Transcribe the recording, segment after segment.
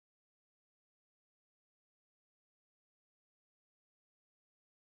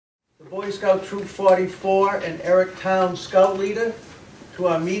the Boy Scout Troop 44 and Eric Town Scout Leader to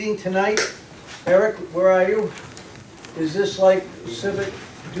our meeting tonight. Eric, where are you? Is this like civic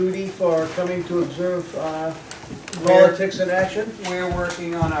duty for coming to observe politics in action? We're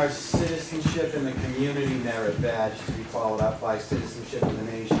working on our citizenship in the community merit badge to be followed up by citizenship in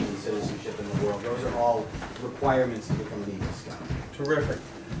the nation and citizenship in the world. Those are all requirements to become an Eagle Scout. Terrific.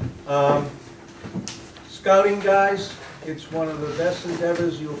 Scouting, guys, it's one of the best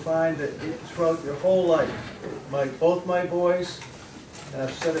endeavors you'll find throughout your whole life. Both my boys, and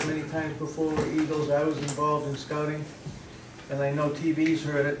I've said it many times before, were Eagles. I was involved in scouting, and I know TV's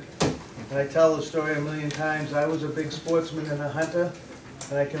heard it. And I tell the story a million times. I was a big sportsman and a hunter,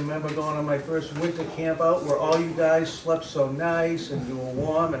 and I can remember going on my first winter camp out where all you guys slept so nice and you were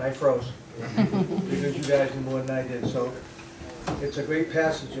warm, and I froze because you guys knew more than I did. So it's a great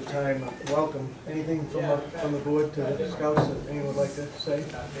passage of time. Welcome. Anything from the board to the scouts that anyone would like to say?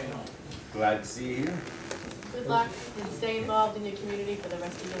 Glad to see you here. Good luck and stay involved in your community for the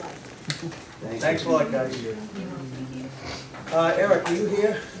rest of your life. Thanks a lot, guys. Eric, are you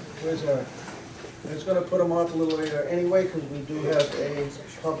here? Where's Eric? I was going to put him off a little later anyway because we do have a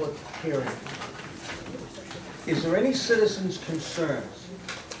public hearing. Is there any citizens' concerns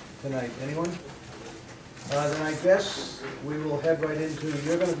tonight? Anyone? Then I guess we will head right into,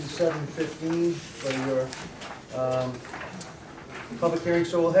 you're going to be 7:15 for your public hearing,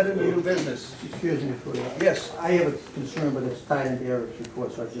 so we'll head into new business. Excuse me for that. Yes. I have a concern, but it's tied into Eric's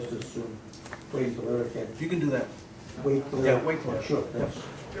report, so I just assume wait until Eric can. You can do that. Wait till Yeah, wait till Sure, yes.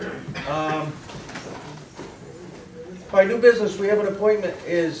 By new business, we have an appointment.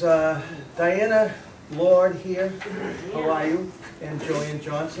 Is Diana Lord here? How are you? And Joanne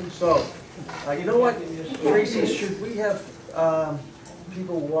Johnson. So, you know what, Tracy, should we have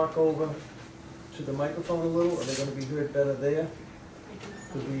people walk over to the microphone a little? Are they going to be heard better there?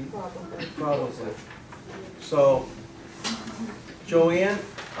 Probably. So, Joanne,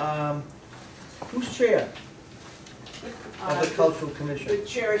 who's chair of the Cultural Commission? The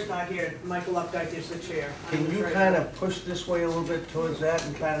chair is not here. Michael Updike is the chair. Can you kind of push this way a little bit towards that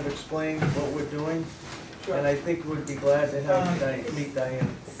and kind of explain what we're doing? Sure. And I think we'd be glad to have meet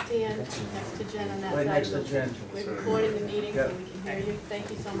Diane. Stand next to Jen on that Right side. next to Jen. We're recording the meeting Yep. so we can hear you. Thank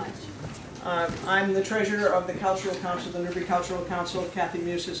you so much. I'm the treasurer of the Cultural Council, the Newbury Cultural Council. Kathy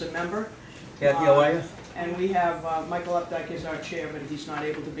Muse is a member. Kathy, how are you? And we have Michael Updike is our chair, but he's not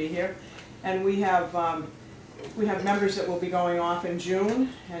able to be here. And we have members that will be going off in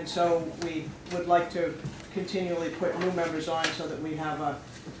June, and so we would like to continually put new members on so that we have a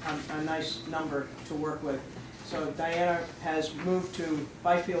nice number to work with. So Diana has moved to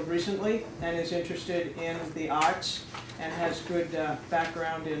Byfield recently and is interested in the arts and has good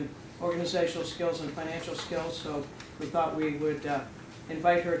background in organizational skills and financial skills, so we thought we would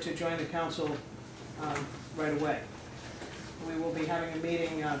invite her to join the council right away. We will be having a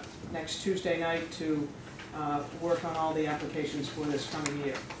meeting next Tuesday night to work on all the applications for this coming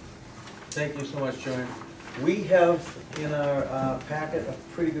year. Thank you so much, Joanne. We have in our packet a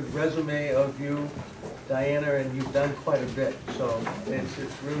pretty good resume of you, Diana, and you've done quite a bit. So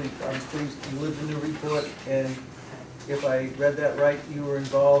it's really, I'm pleased you lived in the report, and if I read that right, you were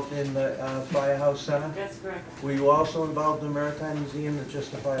involved in the Firehouse Center? That's correct. Were you also involved in the Maritime Museum or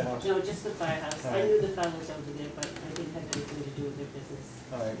just the Firehouse? No, just the firehouse. All I right. knew the fellows over there, but I didn't have anything to do with their business.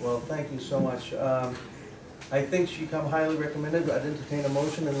 All right, well, thank you so much. I think she come highly recommended. I'd entertain a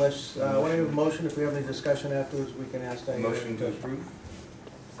motion unless, when I have a motion, if we have any discussion afterwards, we can ask Diana. Motion to approve.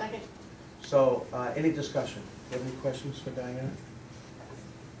 Second. So, any discussion? Do you have any questions for Diana?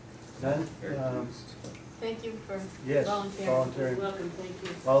 None? Very pleased. Thank you for Yes, volunteering. volunteering. You're welcome, thank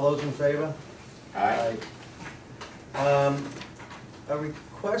you. All those in favor? Aye. A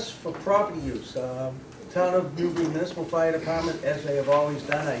request for property use. Town of Newbury Municipal Fire Department, as they have always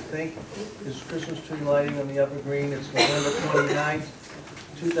done, I think, is Christmas tree lighting on the upper green. It's November 29th,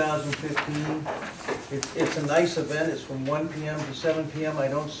 2015. It's a nice event. It's from 1 p.m. to 7 p.m. I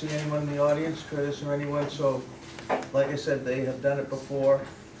don't see anyone in the audience, Curtis or anyone, so like I said, they have done it before.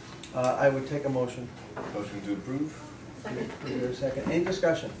 I would take a motion. Motion to approve. Second. Is there a second? Any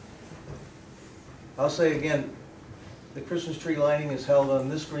discussion? I'll say again, the Christmas tree lighting is held on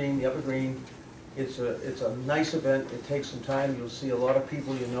this green, the upper green. It's a nice event. It takes some time. You'll see a lot of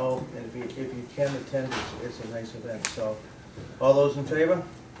people you know, and if you can attend, it's a nice event. So, all those in favor?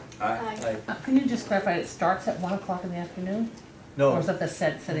 Aye. Aye. Can you just clarify, it starts at 1 o'clock in the afternoon? No, Or is that the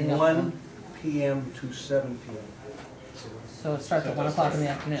setting up? 1 p.m. to 7 p.m. So it starts at 1 o'clock in the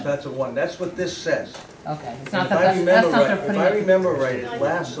afternoon. Starts at 1, that's what this says. Okay, it's And not if that, I that's remember not right, they're if putting I up, remember right, it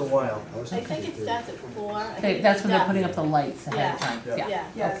lasts a while. I think it starts at 4. I think that's it's when they're dusk. putting up the lights ahead of Yeah. time, Yeah. yeah.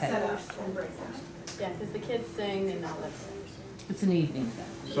 Yeah, Okay. yeah, because the kids sing and all that. It's an evening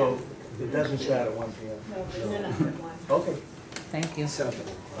thing. So it doesn't start at 1 p.m. No, no. Okay, Thank you.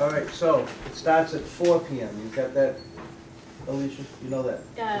 all right, so it starts at 4 p.m. You got that, Alicia? You know that?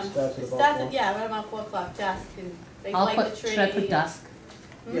 It starts at It about starts 4? at, yeah, right about 4 o'clock, dusk, and they I'll light the put, tree. should I put dusk?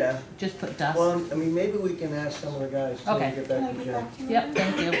 Yeah, Just put dusk? well, I mean, maybe we can ask some of the guys to Okay. get back to Jen. Yep,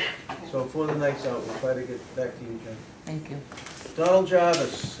 thank you, So before the night's out, we'll try to get back to you, Jen. thank you. Donald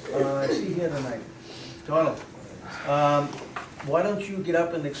Jarvis, I see you here tonight. Donald, why don't you get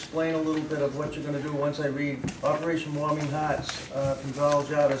up and explain a little bit of what you're gonna do once I read Operation Warming Hearts from Donald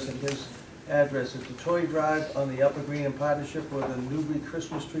Jarvis and his address. It's a toy drive on the Upper Green in partnership with the Newbury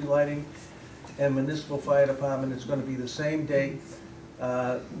Christmas tree lighting and Municipal Fire Department. It's gonna be the same date,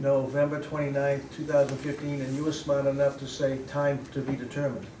 November 29th, 2015, and you were smart enough to say time to be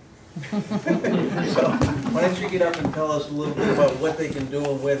determined. So, why don't you get up and tell us a little bit about what they can do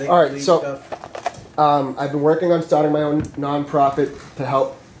and where they All can right, leave so- stuff? I've been working on starting my own nonprofit to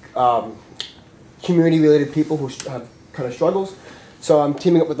help community-related people who have kind of struggles. So I'm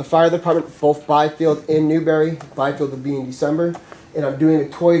teaming up with the fire department, both Byfield and Newbury. Byfield will be in December, and I'm doing a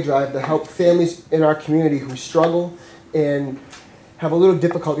toy drive to help families in our community who struggle and have a little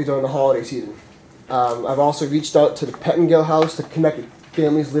difficulty during the holiday season. I've also reached out to the Pettingill House to connect with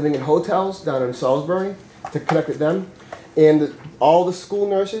families living in hotels down in Salisbury, to connect with them. And all the school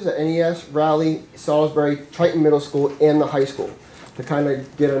nurses at NES, Raleigh, Salisbury, Triton Middle School, and the high school to kind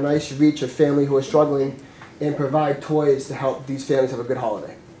of get a nice reach of family who are struggling and provide toys to help these families have a good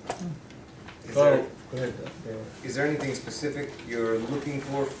holiday. Go ahead, David. Is there anything specific you're looking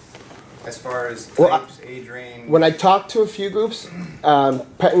for as far as Well, types, age range? When I talked to a few groups,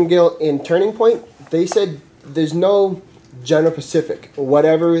 Pettingill and Turning Point, they said there's no general Pacific.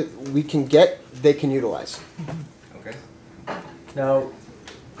 Whatever we can get, they can utilize. Okay. Now,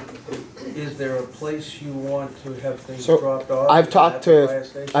 is there a place you want to have things So, dropped off? I've Is talked that the to fire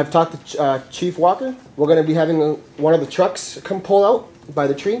station? I've talked to Chief Walker. We're going to be having one of the trucks come pull out by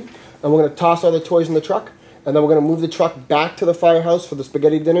the tree, and we're going to toss all the toys in the truck, and then we're going to move the truck back to the firehouse for the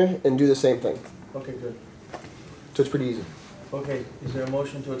spaghetti dinner and do the same thing. Okay, good. So it's pretty easy. Okay, is there a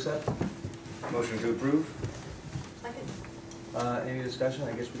motion to accept? Motion to approve? Second. Any discussion?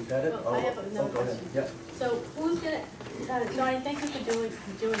 I guess we've had it. Well, I have another go ahead. question. Yeah. So who's gonna, Johnny, thank you for doing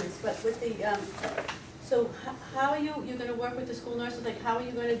this, but with the, so how are you're gonna work with the school nurses, like how are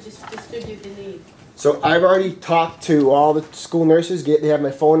you gonna just distribute the need? So I've already talked to all the school nurses. They have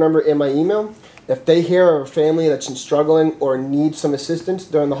my phone number and my email. If they hear of a family that's struggling or needs some assistance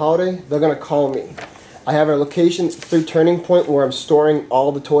during the holiday, they're going to call me. I have a location through Turning Point where I'm storing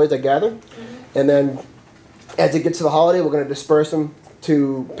all the toys I gather. Mm-hmm. And then as it gets to the holiday, we're going to disperse them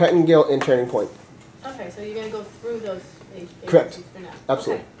to Pettingill and Turning Point. Okay, so you're gonna go through those Correct. agencies for now?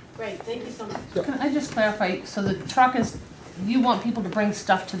 Absolutely. Okay, great, thank you so much. Can I just clarify, so the truck is, you want people to bring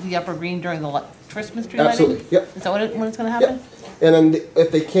stuff to the Upper Green during the Christmas tree lighting? Absolutely. Yep. Is that when it's gonna happen? And then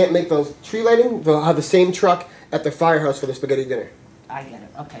if they can't make those tree lighting, they'll have the same truck at the firehouse for the spaghetti dinner. I get it,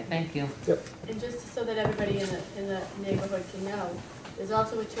 okay, thank you. Yep. And just so that everybody in the neighborhood can know, there's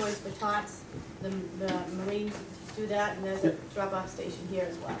also a Toys for Tots, the Marines do that, and there's a drop-off station here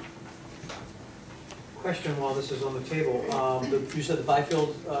as well. Question while this is on the table, you said the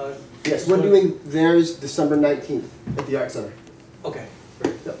Byfield, Yes, we're doing theirs December 19th at the Art Center. okay,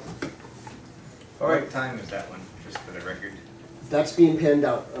 great. All right. What time is that one, just for the record? That's being panned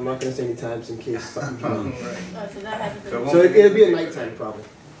out. I'm not going to say any times in case something comes up. Oh, so that hasn't been. So it So won't it'll be a nighttime problem.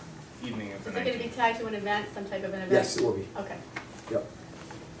 Evening of the Is it gonna be 19th. tied to an event, some type of an event? Yes, it will be. Okay. Yep.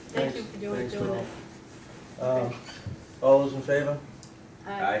 Thank you for doing Thanks, this. All those in favor?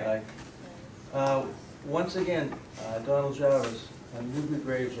 Aye. Once again, Donald Jarvis, Newbury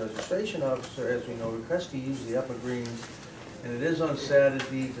Graves Registration Officer, as we know, requests to use the Upper Green, and it is on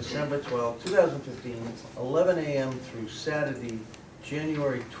Saturday, December 12, 2015, 11 a.m. through Saturday,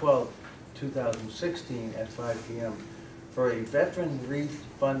 January 12, 2016, at 5 p.m. for a veteran wreath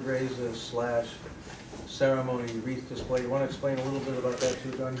fundraiser / ceremony wreath display. You want to explain a little bit about that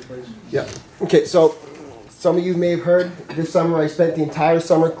too, Johnny, please? Yeah. Okay, so some of you may have heard this summer I spent the entire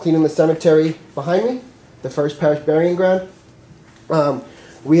summer cleaning the cemetery behind me, the First Parish Burying Ground.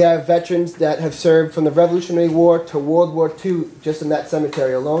 We have veterans that have served from the Revolutionary War to World War II just in that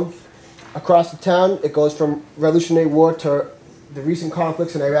cemetery alone. Across the town, it goes from Revolutionary War to the recent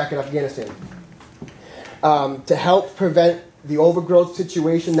conflicts in Iraq and Afghanistan. To help prevent the overgrowth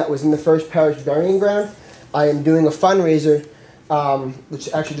situation that was in the First Parish Burying Ground, I am doing a fundraiser, which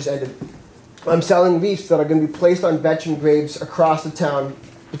actually just ended. I'm selling wreaths that are going to be placed on veteran graves across the town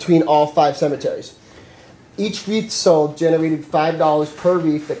between all 5 cemeteries. Each wreath sold generated $5 per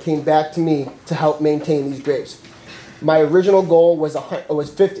wreath that came back to me to help maintain these graves. My original goal was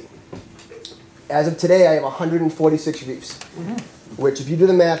 50. As of today, I have 146 wreaths, which if you do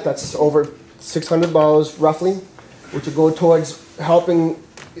the math, that's over $600 roughly, which will go towards helping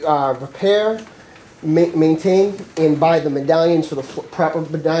repair, maintain, and buy the medallions for the proper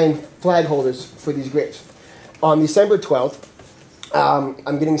medallion flag holders for these graves. On December 12th,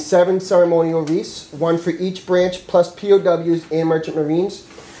 I'm getting 7 ceremonial wreaths, 1 for each branch, plus POWs and Merchant Marines.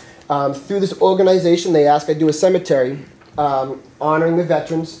 Through this organization, they ask I do a cemetery honoring the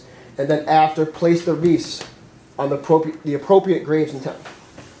veterans, and then after, place the wreaths on the appropriate graves in town.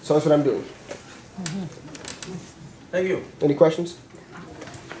 So that's what I'm doing. Thank you. Any questions?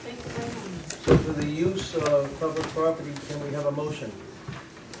 Thank you very much. So for the use of public property, can we have a motion?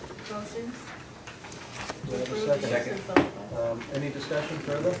 Motion? Do we have a Approve the use second? of public- Any discussion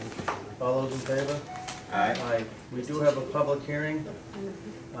further? All those in favor? Aye. Aye. We do have a public hearing.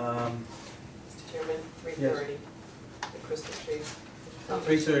 Mr. Chairman, 3:30, the Christmas tree.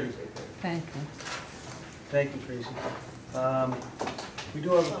 3:30. Thank you. Thank you, Tracy. We do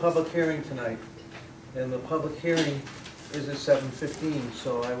have a public hearing tonight, and the public hearing is at 7:15,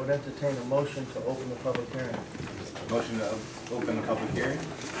 so I would entertain a motion to open the public hearing. Motion to open the public hearing? Do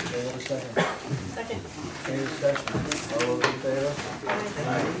I have a second? Second. Any discussion? All those in favor?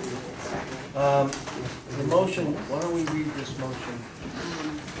 Aye. The motion, why don't we read this motion?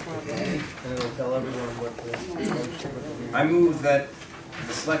 And it'll tell everyone what the motion. I move that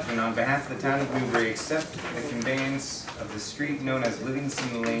the Selectmen, on behalf of the town of Newbury, accept the conveyance of the street known as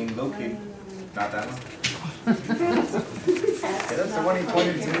Livingston Lane located, not that one? Okay, that's the one he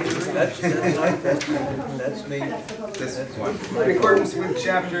pointed to. That's me. This That's one. my In accordance with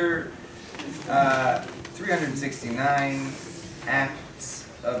chapter 369 Acts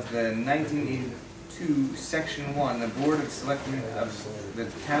of the 1982, Section 1, the Board of Selectmen of the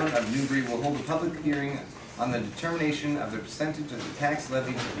town of Newbury will hold a public hearing on the determination of the percentage of the tax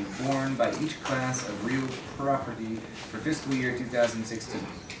levy to be borne by each class of real property for fiscal year 2016.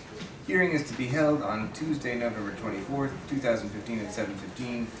 Hearing is to be held on Tuesday, November 24th, 2015 at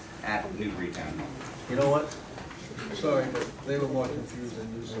 7:15 at Newbury Town Hall. You know what? Sorry, but they were more confused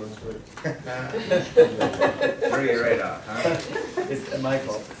than you, so it's good. Bring it right off, huh? It's my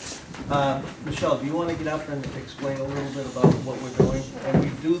fault. Michelle, do you want to get up and explain a little bit about what we're doing? And we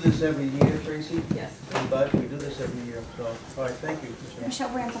do this every year, Tracy? Yes. But we do this every year, so, all right, thank you, Michelle. Michelle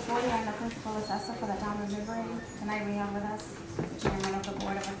Brantaforti, I'm the principal assessor for the town of Newbury. Tonight we have with us the chairman of the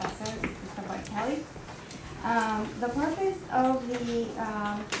board of assessors, Mr. Bud Kelly. The purpose of the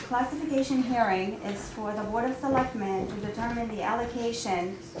classification hearing is for the Board of Selectmen to determine the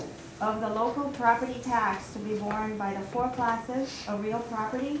allocation of the local property tax to be borne by the 4 classes of real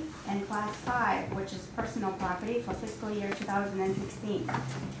property and class 5, which is personal property, for fiscal year 2016.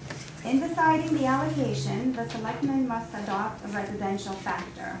 In deciding the allocation, the Selectmen must adopt a residential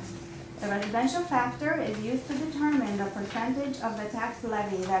factor. The residential factor is used to determine the percentage of the tax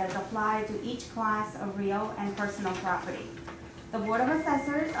levy that is applied to each class of real and personal property. The Board of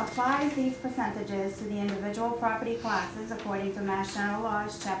Assessors applies these percentages to the individual property classes according to Mass General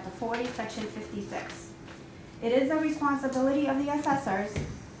Laws, Chapter 40, Section 56. It is the responsibility of the assessors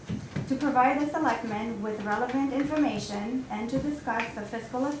to provide the Selectmen with relevant information and to discuss the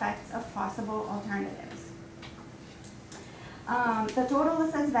fiscal effects of possible alternatives. The total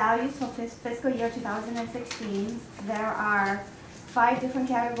assessed values for fiscal year 2016, there are 5 different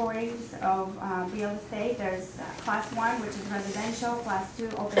categories of real estate. There's class 1, which is residential, class 2,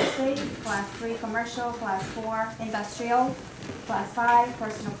 open space, class 3, commercial, class 4, industrial, class 5,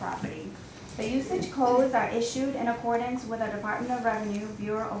 personal property. The usage codes are issued in accordance with the Department of Revenue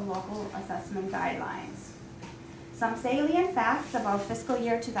Bureau of Local Assessment Guidelines. Some salient facts about fiscal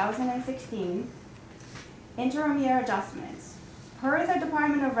year 2016, interim year adjustments. Per the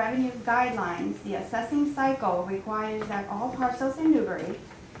Department of Revenue's guidelines, the assessing cycle requires that all parcels in Newbury,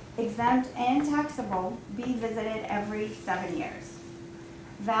 exempt and taxable, be visited every 7 years.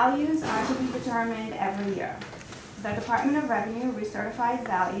 Values are to be determined every year. The Department of Revenue recertifies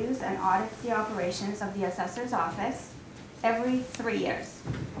values and audits the operations of the assessor's office every 3 years.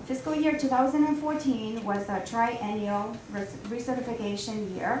 Fiscal year 2014 was a triennial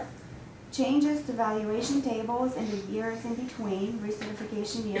recertification year. Changes to valuation tables in the years in between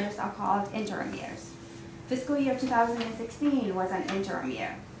recertification years are called interim years. Fiscal year 2016 was an interim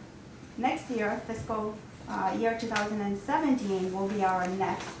year. Next year, fiscal year 2017, will be our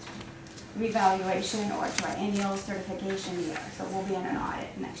next revaluation or triennial certification year, so we'll be in an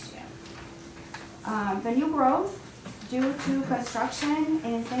audit next year. The new growth due to construction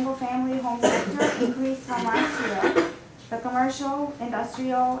in single-family home sector increased from last year. The commercial,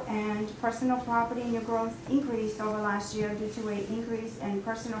 industrial, and personal property new growth increased over last year due to an increase in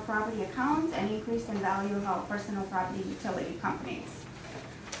personal property accounts and increase in value of our personal property utility companies.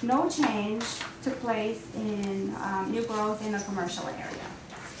 No change took place in new growth in the commercial area.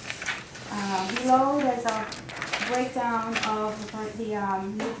 Below, there's a breakdown of the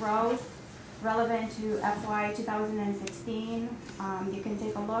new growth relevant to FY 2016. You can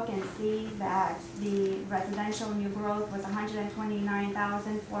take a look and see that the residential new growth was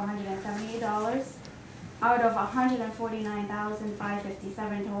 $129,478. Out of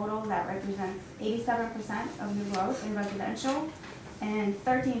 $149,557 total, that represents 87% of new growth in residential and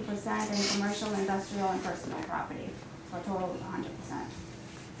 13% in commercial, industrial, and personal property, for a total of 100%.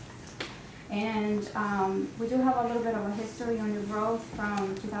 And we do have a little bit of a history on new growth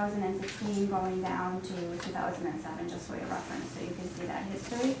from 2016 going down to 2007, just for your reference, so you can see that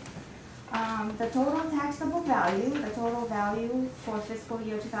history. The total taxable value, for fiscal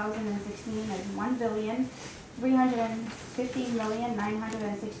year 2016 is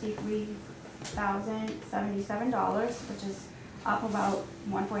 $1,350,963,077, which is up about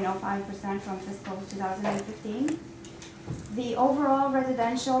 1.05% from fiscal 2015. The overall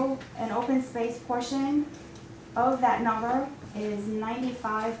residential and open space portion of that number is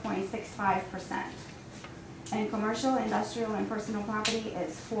 95.65%. And commercial, industrial, and personal property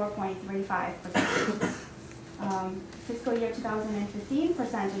is 4.35%. Fiscal year 2015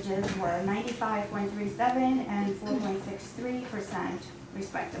 percentages were 95.37 and 4.63%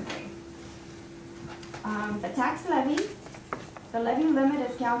 respectively. The tax levy. The levy limit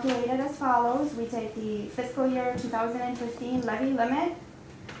is calculated as follows. We take the fiscal year 2015 levy limit.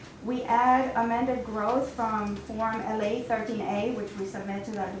 We add amended growth from Form LA 13A, which we submit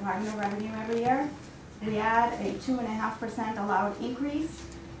to the Department of Revenue every year. We add a 2.5% allowed increase.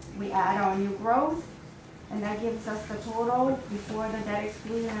 We add our new growth, and that gives us the total before the debt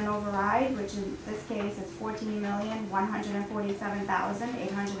exclusion and override, which in this case is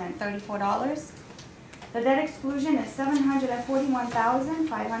 $14,147,834. The debt exclusion is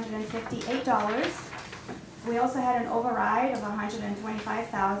 $741,558. We also had an override of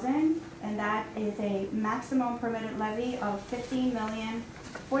 $125,000, and that is a maximum permitted levy of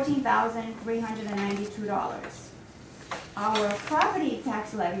 $14,392. Our property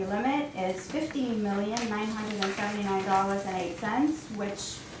tax levy limit is $15,979.08,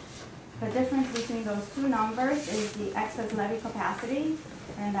 which the difference between those two numbers is the excess levy capacity,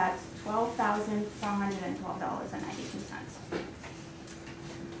 and that's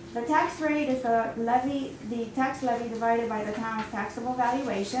 $12,412.92. The tax rate is the tax levy divided by the town's taxable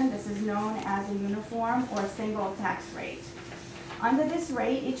valuation. This is known as a uniform or single tax rate. Under this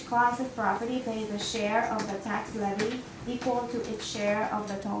rate, each class of property pays a share of the tax levy equal to its share of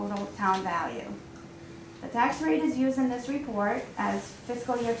the total town value. The tax rate is used in this report as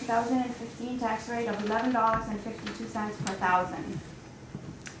fiscal year 2015 tax rate of $11.52 per thousand.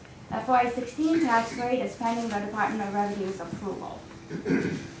 FY16 tax rate is pending the Department of Revenue's approval.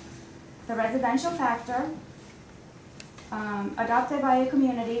 The residential factor adopted by a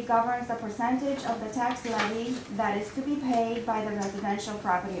community governs the percentage of the tax levy that is to be paid by the residential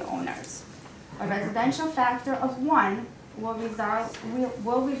property owners. A residential factor of 1 will result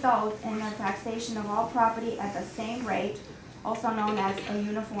in the taxation of all property at the same rate, also known as a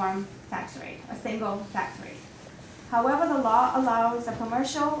uniform tax rate, a single tax rate. However, the law allows a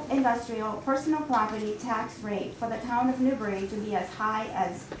commercial, industrial, personal property tax rate for the town of Newbury to be as high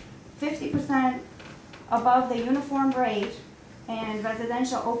as 50% above the uniform rate, and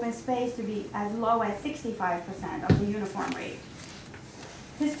residential open space to be as low as 65% of the uniform rate.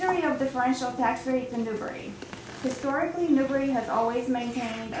 History of differential tax rates in Newbury. Historically, Newbury has always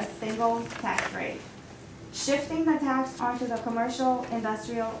maintained a single tax rate. Shifting the tax onto the commercial,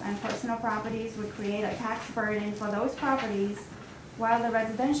 industrial, and personal properties would create a tax burden for those properties, while the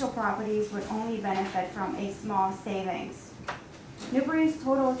residential properties would only benefit from a small savings. Newbury's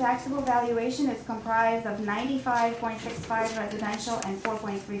total taxable valuation is comprised of 95.65% residential and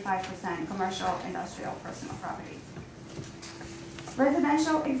 4.35% commercial, industrial, personal properties.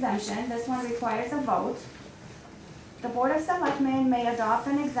 Residential exemption, this one requires a vote. The Board of Selectmen may adopt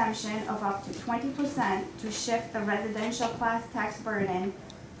an exemption of up to 20% to shift the residential class tax burden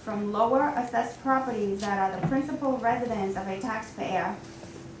from lower assessed properties that are the principal residence of a taxpayer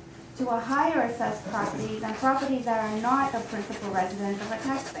to a higher assessed properties and properties that are not the principal residence of a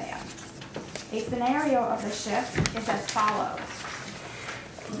taxpayer. A scenario of the shift is as follows.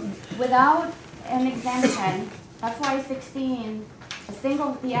 Without an exemption, FY16,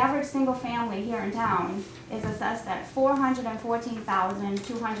 the average single family here in town is assessed at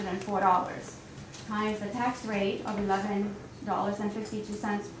 $414,204 times the tax rate of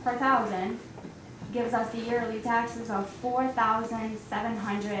 $11.52 per thousand gives us the yearly taxes of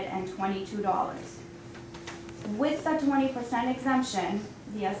 $4,722. With the 20% exemption,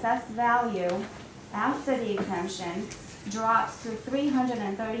 the assessed value after the exemption drops to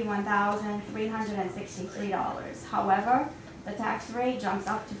 $331,363. However, the tax rate jumps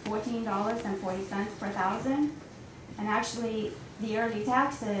up to $14.40 per thousand, and actually the yearly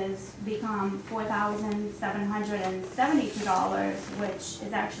taxes become $4,772, which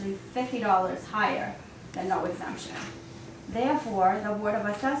is actually $50 higher than no exemption. Therefore, the Board of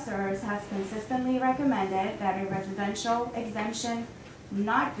Assessors has consistently recommended that a residential exemption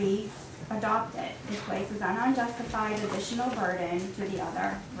not be adopted. It places an unjustified additional burden to the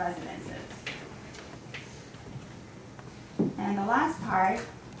other residences. And the last part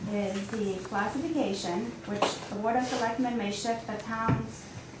is the classification, which the Board of Selectmen may shift the town's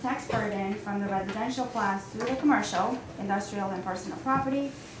tax burden from the residential class to the commercial, industrial, and personal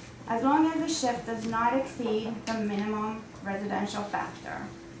property, as long as the shift does not exceed the minimum residential factor.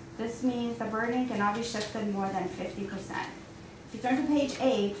 This means the burden cannot be shifted more than 50%. If you turn to page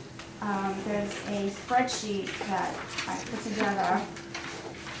 8, there's a spreadsheet that I put together,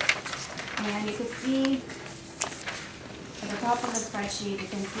 and you can see at the top of the spreadsheet, you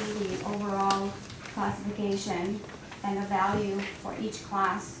can see the overall classification and the value for each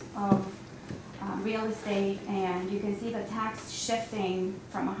class of real estate, and you can see the tax shifting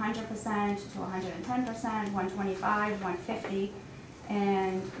from 100% to 110%, 125, 150,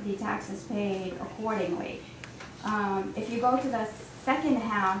 and the taxes paid accordingly. If you go to the second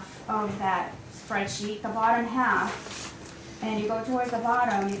half of that spreadsheet, the bottom half, and you go towards the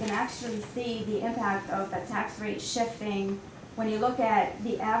bottom, you can actually see the impact of the tax rate shifting when you look at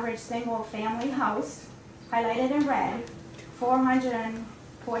the average single family house, highlighted in red,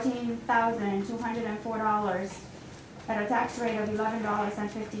 $414,204 at a tax rate of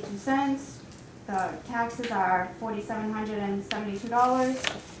 $11.52. The taxes are $4,772.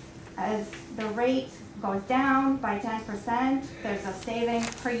 As the rate goes down by 10%, there's a saving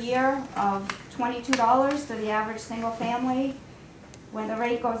per year of $22 to the average single family. When the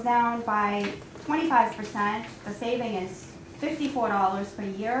rate goes down by 25%, the saving is $54 per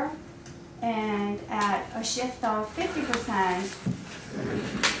year. And at a shift of 50%,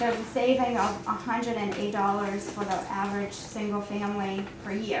 there's a saving of $108 for the average single family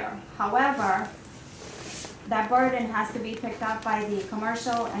per year. However, that burden has to be picked up by the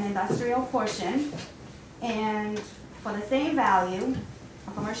commercial and industrial portion. And for the same value,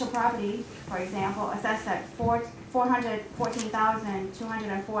 a commercial property, for example, assessed at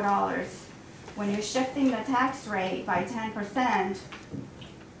 $414,204, when you're shifting the tax rate by 10%,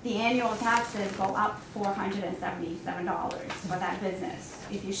 the annual taxes go up $477 for that business.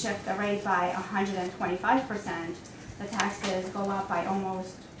 If you shift the rate by 125%, the taxes go up by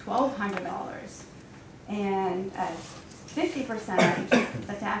almost $1,200. And at 50%,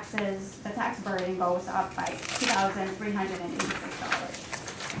 the tax burden goes up by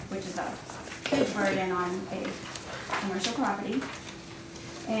 $2,386, which is a huge burden on a commercial property.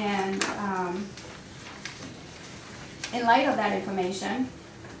 And in light of that information,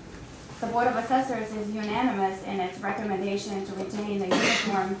 the Board of Assessors is unanimous in its recommendation to retain the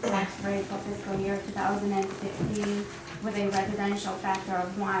uniform tax rate for fiscal year 2016 with a residential factor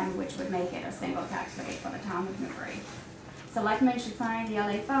of 1, which would make it a single tax rate for the town of Newbury. Selectmen should sign the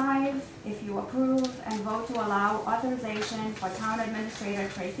LA5 if you approve and vote to allow authorization for Town Administrator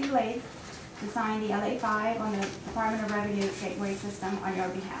Tracy Lath to sign the LA5 on the Department of Revenue's gateway system on your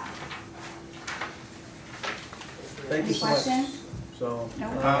behalf. Thank you Any so much. questions? So, No.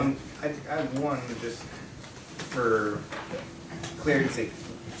 I have one just for clarity's sake.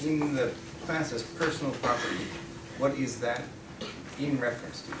 In the class as personal property, what is that in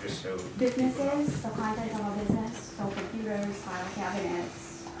reference to, just so? Businesses, the content of a business, so computers, file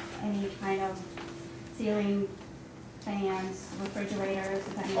cabinets, any kind of ceiling fans, refrigerators,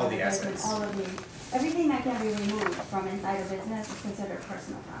 depending All on the the business, assets. all of everything that can be removed from inside a business is considered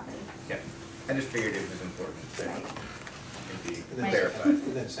personal property. Yeah, I just figured it was important to Right. maybe Right. clarify.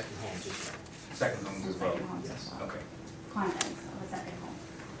 And then second homes as well. Second homes as well. Second homes as well. Okay, Contents of a second home,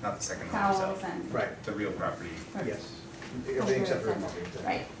 not the second home towels itself, and. Right, the real property. yes. Everything except for property.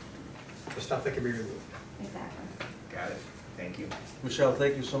 Right, The stuff that can be removed. exactly. Got it, thank you. Michelle,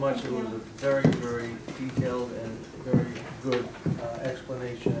 thank you so much. It was a very, very detailed and very good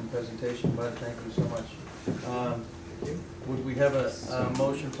explanation and presentation, but thank you so much. Would we have a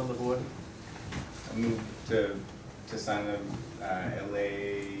motion from the board? I move to sign the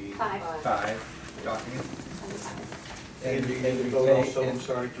LA 5 document. And you and vote retain- also, I'm and-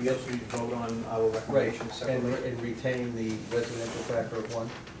 sorry, you also need to vote on our Right, recommendations separately. and retain the residential factor of 1?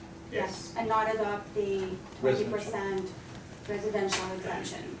 Yes, and not adopt the 20% residential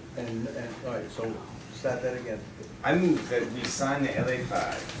exemption. And, all right, so start that again. I move that we sign the LA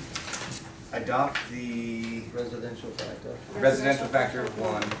 5, adopt the Residential factor residential factor of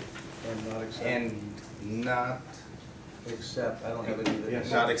 1, and not accept. and not, Accept, I don't have it either.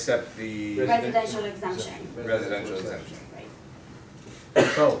 Yes. not accept the Residential exemption. residential exemption. Right.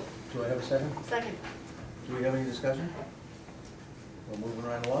 So, do I have a second? Second. Do we have any discussion? We're moving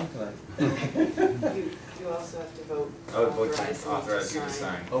right along tonight. You also have to vote I would vote authorizing to authorize you to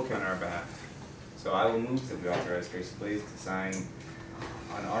sign. sign Okay. on our behalf. So I will move that we authorize Tracy Blaze to sign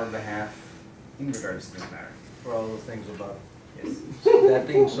on our behalf in regards to this matter. For all the things above. Yes. That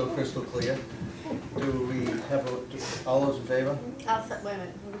being so crystal clear, do we have, all those in favor? Wait a minute,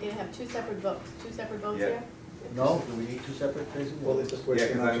 we're gonna have two separate votes Yeah. here? No? Do we need two separate, Tracy? Well, let's just wait. Yeah,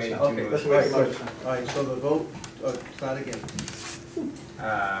 'cause I made two Okay, Let's all wait right, for good. All right, so the vote, start again.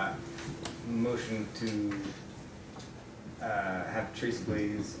 Motion to have Tracy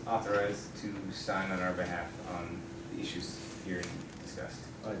Blaze authorized to sign on our behalf on the issues here discussed.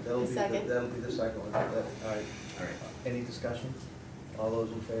 All right, that'll be, Second. that'll be the second one. All right, All right. any discussion? All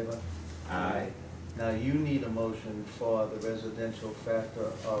those in favor? Aye. Now, you need a motion for the residential factor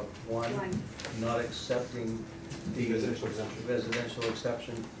of 1, One. not accepting the Residential exemption. residential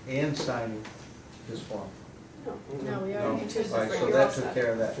exception and signing this form. No, we No? already All choose right, this. so You're that all took set.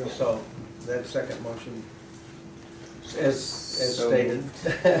 care of that. So, that second motion, as So stated.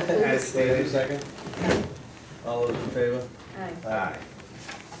 As stated. Second. All those in favor? Aye. Aye.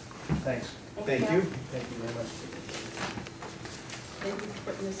 Thanks. Thank you. Thank you very much. Thank you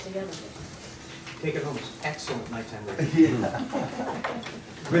for putting this together. Take it home, it's excellent nighttime reading.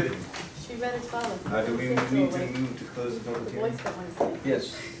 Riveting. She read it follows. Do we need to move to close the The public boys hearing? don't want to see it.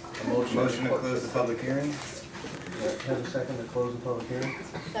 Yes, a motion. Motion to close the public hearing? Have a second to close the public hearing?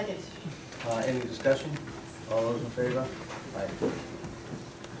 Second. Any discussion? All those in favor? Aye.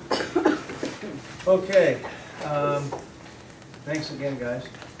 Okay, thanks again, guys.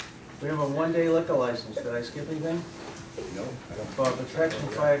 We have a one-day liquor license. Did I skip anything? No, I don't. For Protection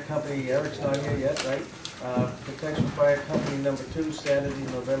Fire Company, Eric's not here yet, right? Protection Fire Company number 2, Saturday,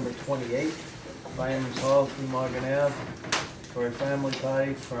 November 28th, Fireman's Hall, 3 Morgan Ave, for a family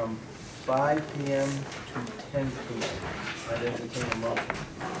party from 5 p.m. to 10 p.m. I'd entertain a motion.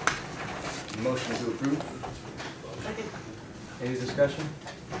 Motion to approve? Second. Any discussion?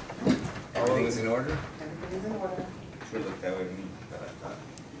 Everything is in order? Everything's in order. Sure looked that way to me, but I thought.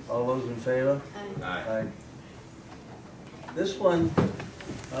 All those in favor? Aye. Aye. This one,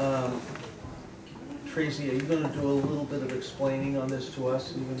 Tracy, are you gonna do a little bit of explaining on this to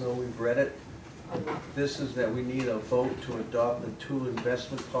us, even though we've read it? This is that we need a vote to adopt the 2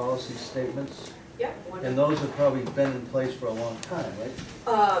 investment policy statements, Yep. and those have probably been in place for a long time,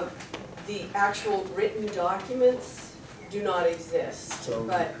 right? The actual written documents do not exist, So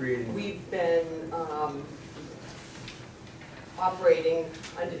but creating- we've been operating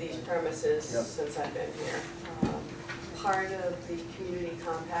under these premises Yep. since I've been here. Part of the community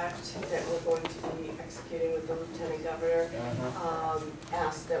compact that we're going to be executing with the Lieutenant Governor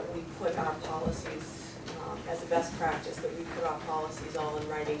asked that we put our policies, as a best practice, that we put our policies all in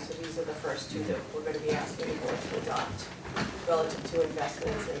writing. So these are the first 2 that we're going to be asking the board to adopt relative to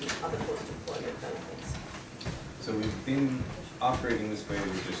investments and other post-employment benefits. So we've been operating this way,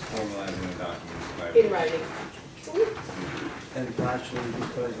 we're just formalizing the documents by. In writing. And partially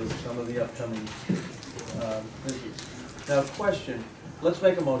because of some of the upcoming visits. Now, question, let's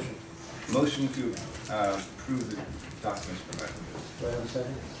make a motion. Motion to approve the documents provided. Do I have a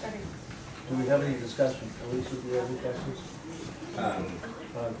second? Second. Do we have any discussion? Elisa, do you have any questions?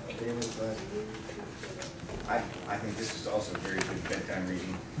 David, go ahead. I think this is also very good bedtime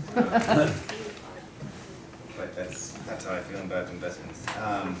reading. But that's how I feel about investments.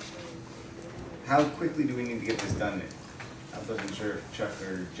 How quickly do we need to get this done? I wasn't sure if Chuck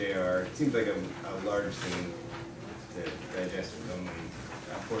or JR, it seems like a large thing to digest with only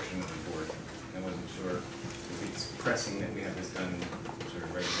a portion of the board. I wasn't sure if it's pressing that we have this done sort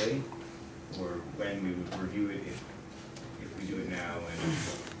of right away, or when we would review it if we do it now and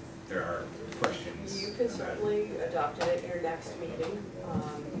there are questions. You can certainly adopt it at your next meeting.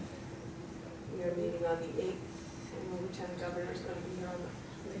 We are meeting on the 8th, and the Lieutenant Governor is going to be here on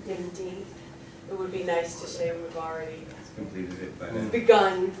the 15th. It would be nice to say we've already Completed it by then.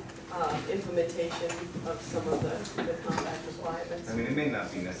 begun implementation of some of the compact requirements. I mean, it may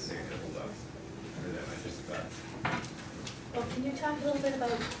not be necessary to hold up for them, I just thought. Well, can you talk a little bit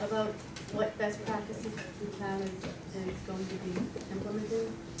about what best practices the town is going to be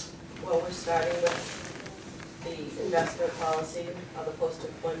implementing? Well, we're starting with the investment policy of the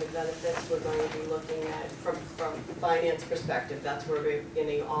post-employment benefits. We're going to be looking at, from finance perspective, that's where we're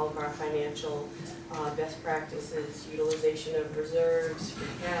beginning all of our financial best practices, utilization of reserves, free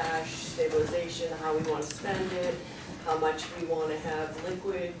cash, stabilization, how we want to spend it, how much we want to have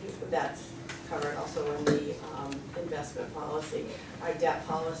liquid. That's covered also in the investment policy. Our debt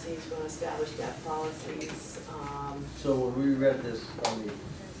policies, we want to establish debt policies. So when we read this on the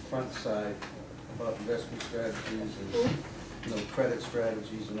front side about investment strategies and, you know, credit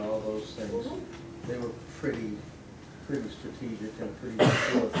strategies and all those things, they were pretty strategic and pretty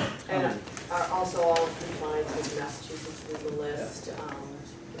short. And are also all in compliance with Massachusetts legal list.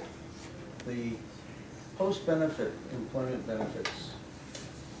 Yeah. The post-benefit employment benefits,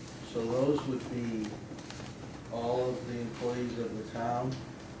 so those would be all of the employees of the town?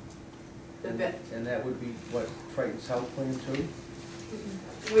 And that would be what, Triton's health plan too?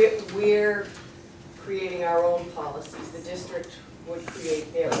 We're creating our own policies. The district would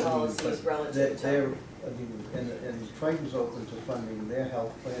create their policies relative to. I mean, and Triton's open to funding their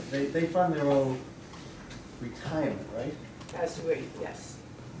health plan. They fund their own retirement, right? As to it, yes.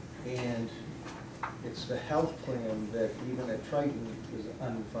 And it's the health plan that even at Triton is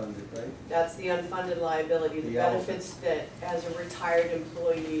unfunded, right? That's the unfunded liability, the benefits that as a retired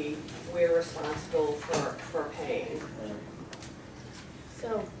employee, we're responsible for paying.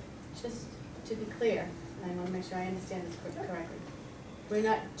 So, just to be clear, and I want to make sure I understand this correctly, we're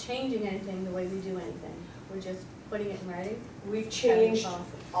not changing anything the way we do anything. We're just putting it in writing? We've changed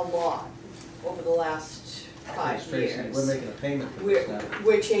a lot over the last 5 years. We're making a payment for this now.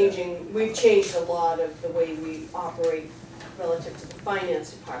 We've changed a lot of the way we operate relative to the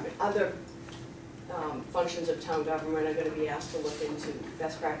finance department. Other functions of town government are going to be asked to look into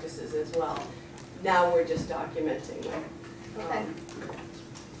best practices as well. Now we're just documenting them. Okay.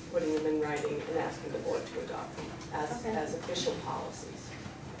 Putting them in writing and asking the board to adopt them as official policies.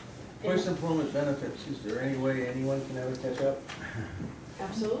 Post-employment benefits, is there any way anyone can ever catch up?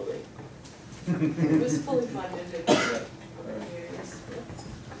 Absolutely. It was fully funded in years.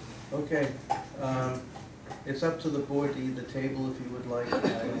 Okay, it's up to the board to either table if you would like,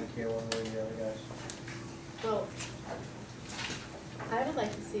 I don't care one way or the other, guys. Well, I would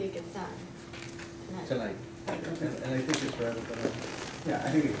like to see it get signed Tonight, and I think it's rather benign. Yeah,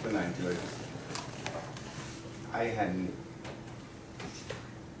 I think it's benign too. I hadn't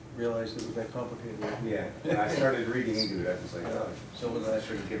realized it was that complicated. Yeah, when I started reading into it, I was like, oh, so was I.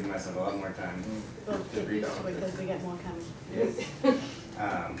 Should have given myself a lot more time Well, to get read used all to it of because it. we get more coming. Yes.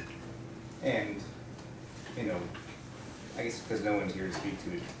 And, you know, I guess because no one's here to speak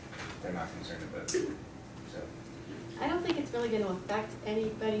to it, they're not concerned about it, so. I don't think it's really going to affect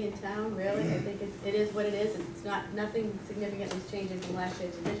anybody in town, really. I think it is what it is. It's not, nothing significantly is changing from last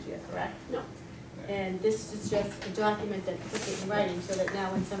year to this year, correct? No. And this is just a document that puts it in writing so that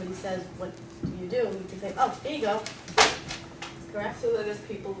now when somebody says, what do you do? We can say, oh, there you go. Correct? So that as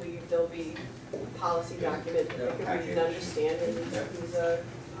people leave, there'll be a policy document that they can read and understand, and these are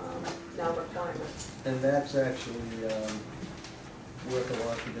now requirements. And that's actually worth a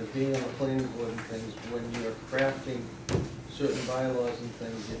lot, because being on the planning board and things, when you're crafting certain bylaws and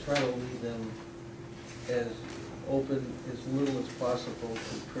things, you try to leave them as open, as little as possible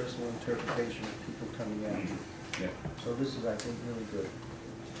to personal interpretation of people coming in. Yeah. So this is, I think, really good.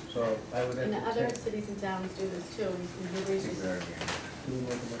 So I would And entertain. other cities and towns do this too. Newbury's just- Do we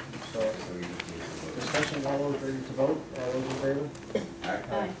make a motion? So, discussion, all those ready to vote? All those in favor?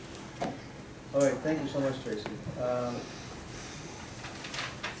 Aye. All right, thank you so much, Tracy.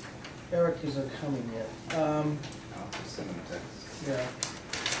 Eric isn't coming yet. I'll just send them a text. Yeah,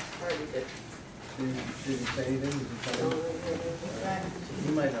 Already did. did he say anything? Is he coming?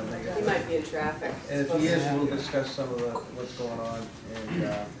 He might not make it. He might be in traffic. And if he is, we'll discuss some of what's going on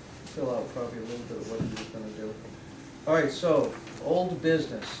and fill out probably a little bit of what he was gonna do. All right, so, old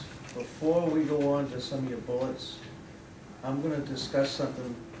business. Before we go on to some of your bullets, I'm gonna discuss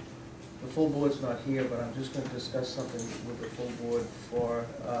something. The full board's not here, but I'm just gonna discuss something with the full board for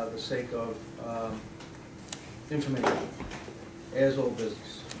the sake of information, as old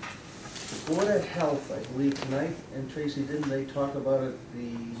business. The Board of Health, I believe tonight, and Tracy, didn't they talk about it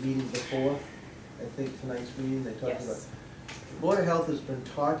the meeting before? I think tonight's meeting, they talked about. Yes. The Board of Health has been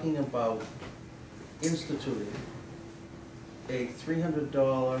talking about instituting a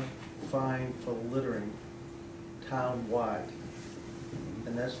 $300 fine for littering town-wide.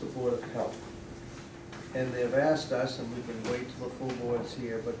 and that's the Board of Health. And they've asked us, and we can wait till the full board's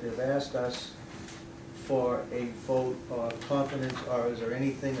here, but they've asked us for a vote of confidence, or is there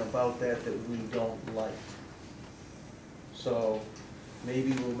anything about that that we don't like? So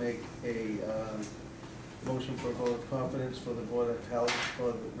maybe we'll make a motion for a vote of confidence for the Board of Health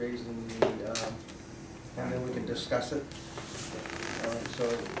for raising the, and then we can discuss it.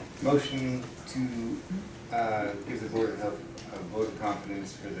 So Motion to give the Board of Health a vote of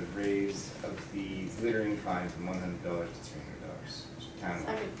confidence for the raise of the littering fine from $100 to $300. Townwide.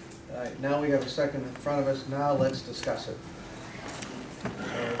 Second. all right, now we have a second in front of us. Now let's discuss it.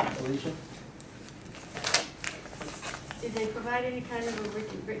 Alicia? Did they provide any kind of a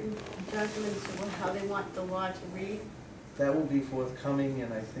written documents of how they want the law to read? That will be forthcoming,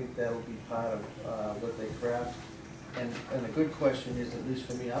 and I think that'll be part of what they craft. And a good question is, at least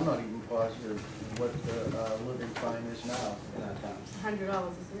for me, I'm not even positive what the living fine is now in our town. $100,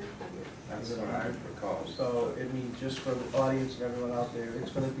 isn't it? That's what I recall. So, I mean, just for the audience and everyone out there,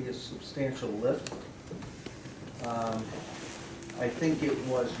 it's gonna be a substantial lift. I think it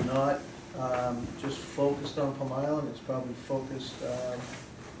was not just focused on Plum Island, it's probably focused,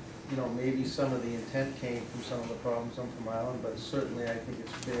 you know, maybe some of the intent came from some of the problems on Plum Island, but certainly I think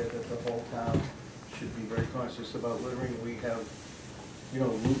it's fair that the whole town should be very conscious about littering. We have, you know,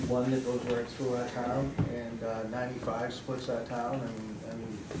 Route 1 that goes right through our town, and 95 splits our town, and I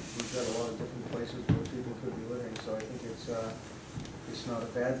mean, we've got a lot of different places where people could be littering, so I think it's not a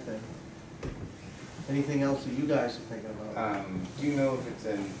bad thing. Anything else that you guys are thinking about? Do you know if it's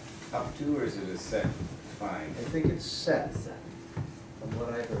an up to, or is it a set fine? I think it's set, from what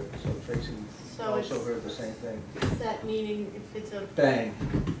I heard, so Tracy So also it's- heard the same thing. That meaning if it's a, Bang.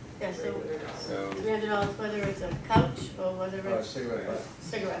 yeah, so So, $300, whether it's a couch or whether Or a it's cigarette butt.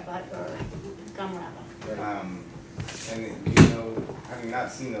 cigarette butt or gum wrapper. and do you know, having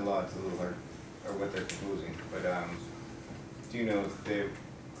not seen the law, it's a little hard, or what they're proposing, but do you know if they,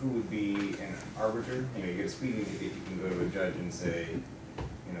 who would be an arbiter? You know, you get a speeding ticket, you can go to a judge and say,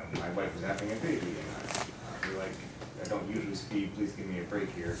 you know, my wife was having a baby, and I feel like I don't usually speed, please give me a break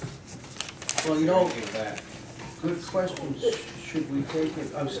here. Well, you know, Is that, good questions. Should we take it?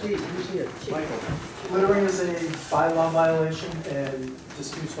 Steve, who's here? Michael. Littering is a bylaw violation, and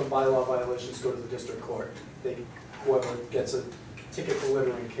disputes for bylaw violations go to the district court. Whoever gets a ticket for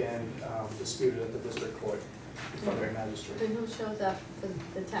littering can dispute it at the district court in front of the magistrate. Then who shows up for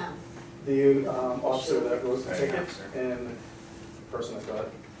the town? The officer that wrote the Right, ticket officer. and the person that got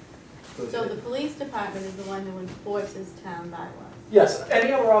it. So the police department is the one who enforces town bylaws? Yes,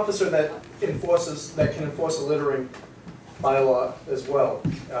 any other officer that can enforce a littering bylaw as well.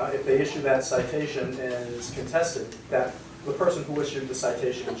 If they issue that citation and it's contested, that the person who issued the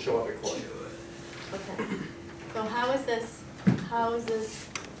citation will show up at court. Okay. So how does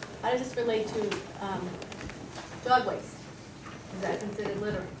this relate to dog waste? Is that considered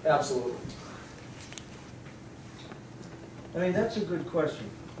littering? Absolutely. I mean, that's a good question.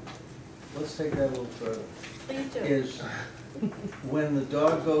 Let's take that a little further. Please do. Is when the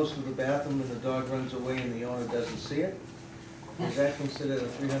dog goes to the bathroom and the dog runs away and the owner doesn't see it, is that considered a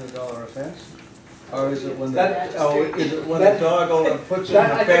 $300 offense? Or is it when the dog owner puts it in the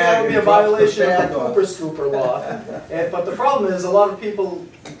bag? I think that would be a and drops the violation of bag the off? pooper scooper law. But the problem is, a lot of people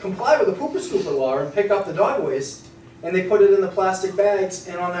comply with the pooper scooper law and pick up the dog waste, and they put it in the plastic bags,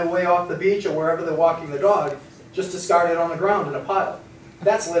 and on their way off the beach or wherever they're walking the dog, just discard it on the ground in a pile.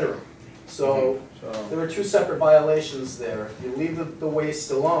 That's littering. So there are two separate violations there. If you leave the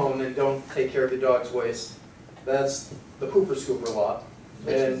waste alone and don't take care of the dog's waste, that's the pooper scooper law.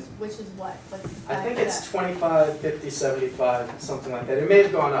 Which is what? What's the I fine think for it's that? 25, 50, 75, something like that. It may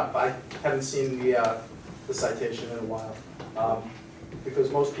have gone up. I haven't seen the citation in a while.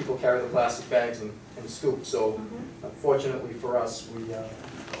 Because most people carry the plastic bags and scoop. So unfortunately for us, we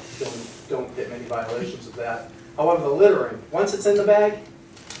don't get many violations of that. However, the littering, once it's in the bag,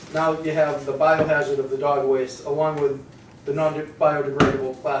 now you have the biohazard of the dog waste along with the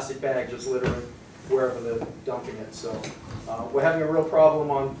non-biodegradable plastic bag just littering wherever they're dumping it. So we're having a real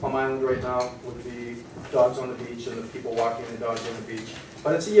problem on Plum Island right now with the dogs on the beach and the people walking the dogs on the beach.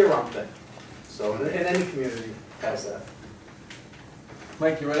 But it's a year-round thing. So and any community has that.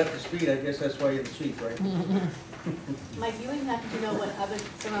 Mike, you're right up to speed. I guess that's why you're the chief, right? Mike, you wouldn't happen to know what other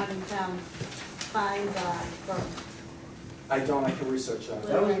surrounding towns fines are for? I don't. I can research that.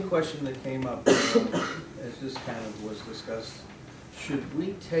 That was a question that came up as this kind of was discussed. Should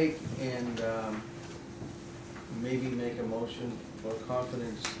we take and maybe make a motion for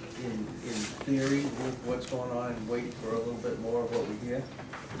confidence in theory with what's going on and wait for a little bit more of what we hear?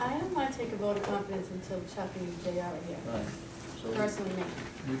 I don't want to take a vote of confidence until Chuck and JR are here. All right. so personally me.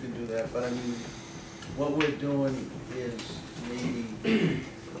 we can do that, but I mean, what we're doing is maybe,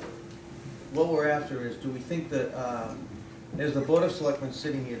 what we're after is, do we think that, as the Board of Selectmen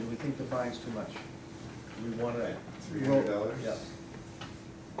sitting here, do we think the fine's too much? Do we want to? $300? Yeah.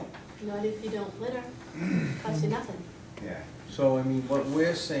 Not if you don't litter, costs you nothing. Yeah. So, I mean, what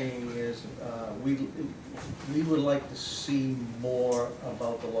we're saying is, we would like to see more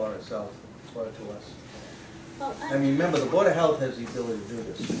about the law itself, brought to us. Well, I mean, remember, the Board of Health has the ability to do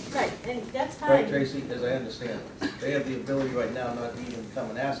this. right, and that's fine. Right, Tracy, as I understand it. They have the ability right now not to even come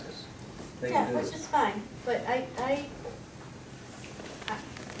and ask us. They Yeah, can do which it. is fine, but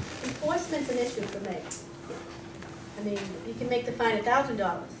enforcement's an issue for me. I mean, you can make the fine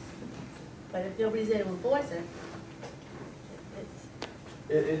 $1,000, but if nobody's there to enforce it,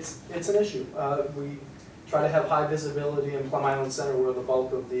 It's an issue. We try to have high visibility in Plum Island Center where the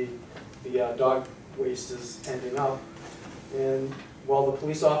bulk of the dog waste is ending up. And while the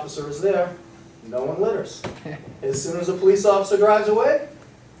police officer is there, no one litters. As soon as a police officer drives away,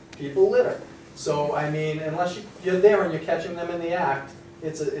 people litter. So, I mean, unless you're there and you're catching them in the act,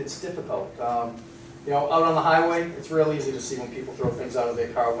 it's difficult. You know, out on the highway, it's real easy to see when people throw things out of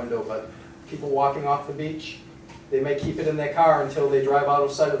their car window, but people walking off the beach, they may keep it in their car until they drive out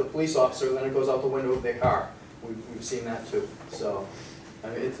of sight of the police officer, and then it goes out the window of their car. We've seen that too. So, I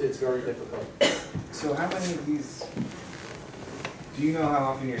mean, it's very difficult. So how many of these, do you know how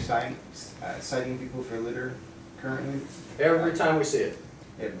often you're citing people for litter currently? Every time we see it.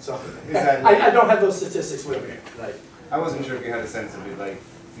 Yeah. So, Is that, I don't have those statistics with me tonight. I wasn't sure if you had a sense of it, like,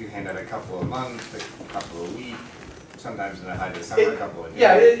 you hand out a couple a month, a couple a week, sometimes in the height of summer, a couple a day.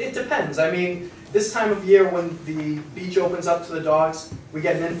 Yeah, it depends. I mean, this time of year when the beach opens up to the dogs, we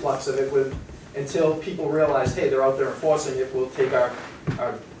get an influx of it until people realize, hey, they're out there enforcing it, we'll take our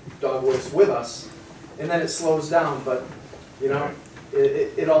dog waste with us. And then it slows down, but, you know,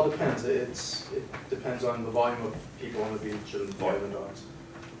 it all depends. It depends on the volume of people on the beach and the volume of dogs.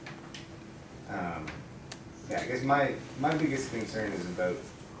 Yeah, I guess my biggest concern is about,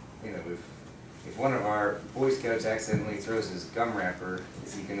 you know, if one of our Boy Scouts accidentally throws his gum wrapper,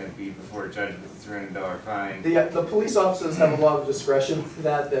 is he going to be before a judge with a $300 fine? The police officers have a lot of discretion for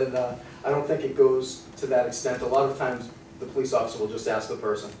that, and I don't think it goes to that extent. A lot of times, the police officer will just ask the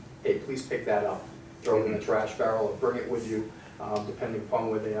person, hey, please pick that up, throw it in the trash barrel, or bring it with you, depending upon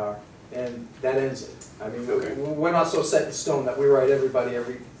where they are. And that ends it. I mean, we're not so set in stone that we write everybody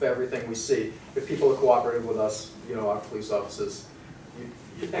for everything we see. If people are cooperative with us, you know, our police officers,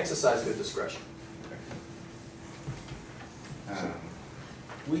 you exercise good discretion.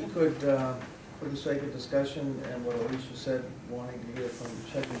 We could, for the sake of discussion and what Alicia said, wanting to hear from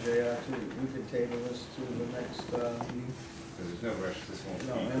Chet and JR too, we could table this to the next meeting. Because there's no rush, this won't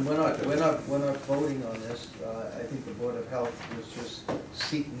No, be. and we're not voting on this. I think the Board of Health was just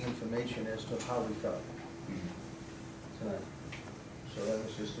seeking information as to how we felt tonight. So that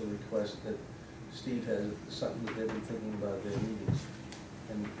was just a request that Steve has, something that they've been thinking about their meetings,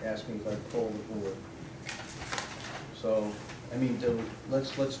 and asked me if I'd poll the board. So, I mean,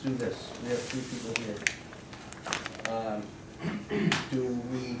 let's do this. We have 3 people here. Do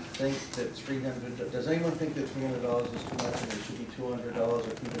we think that does anyone think that $300 is too much and it should be $200 or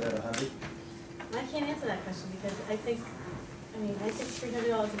keep it at $100? I can't answer that question because I think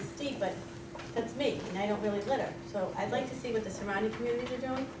 $300 is steep, but that's me, and I don't really litter. So I'd like to see what the surrounding communities are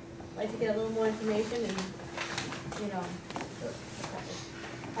doing. I'd like to get a little more information and, you know,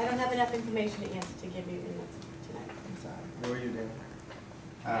 I don't have enough information to give you tonight, I'm sorry. Where are you,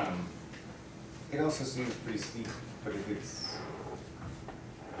 Dan? It also seems pretty steep, but if it's,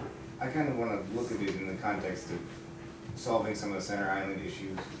 I kind of want to look at it in the context of solving some of the Center Island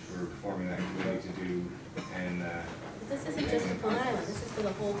issues, which we're forming that committee to do, and This isn't just for Plum Island, this is for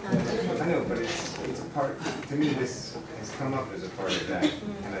the whole town. I know, but it's a part, to me, this has come up as a part of that,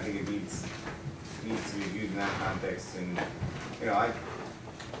 and I think it needs to be viewed in that context, and, you know,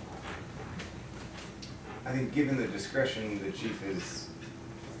 I think given the discretion the chief has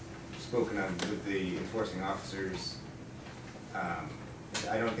spoken of with the enforcing officers,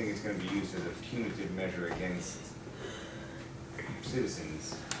 I don't think it's going to be used as a punitive measure against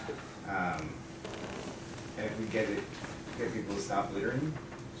citizens. And if we get people to stop littering,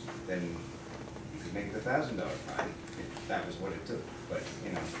 then you could make it $1,000 fine if that was what it took. But,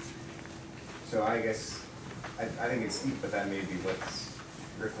 you know, so I guess I think it's steep, but that may be what's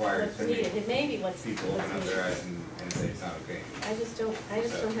required What's to needed, make it may be what's people open up their eyes and say it's not okay. I just don't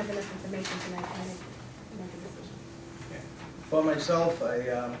have enough information tonight to make a decision. For myself,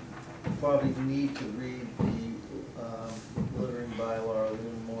 I probably need to read the littering bylaw a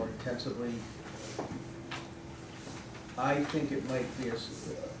little more intensively. I think it might be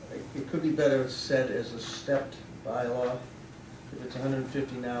it could be better said as a stepped bylaw. If it's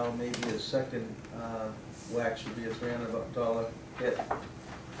 $150 now, maybe a second whack should be a $300 hit.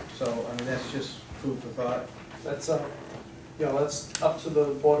 So, I mean, that's just food for thought. That's, that's up to the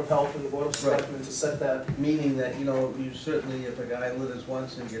Board of Health and the Board of Selectmen to set that. Meaning that, you certainly, if a guy litters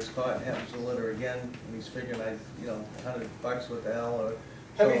once and gets caught and happens to litter again, and he's figuring, $100, what the hell, or.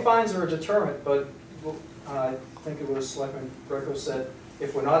 Heavy fines are a deterrent, but I think it was Selectman Greco said,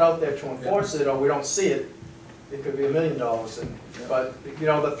 if we're not out there to enforce it or we don't see it, it could be $1 million. But,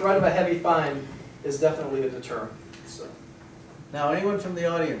 the threat of a heavy fine is definitely a deterrent, so. Now, anyone from the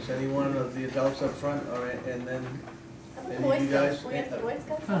audience, any one of the adults up front, and then any of you guys? We have the Boy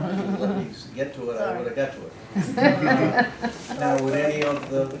Scouts. Let me get to it, I would have got to it. Now, would any of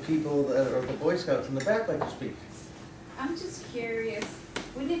the people that are the Boy Scouts in the back like to speak? I'm just curious,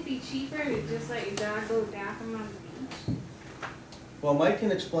 wouldn't it be cheaper to just let your dog go back on the beach? Well, Mike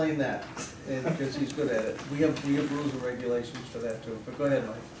can explain that, because he's good at it. We have rules and regulations for that too, but go ahead,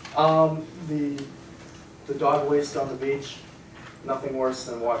 Mike. The dog waste on the beach, nothing worse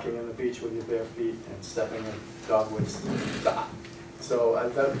than walking in the beach with your bare feet and stepping in dog waste. So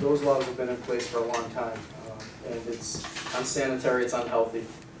those laws have been in place for a long time, and it's unsanitary, it's unhealthy.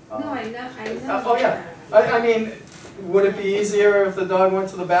 No, I know. Oh yeah, I mean, would it be easier if the dog went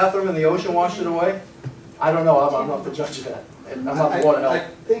to the bathroom and the ocean washed it away? I don't know, I'm not the judge of that. I'm not the Board of Health. I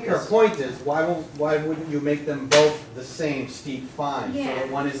think her point is, why wouldn't you make them both the same steep fine, so that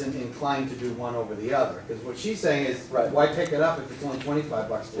one isn't inclined to do one over the other? Because what she's saying is, why pick it up if it's only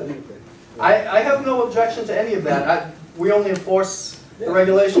 $25 to leave it? I have no objection to any of that. We only enforce the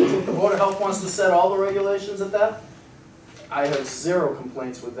regulations. If the Board of Health wants to set all the regulations at that, I have zero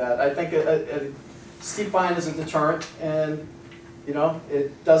complaints with that. I think a steep fine is a deterrent, and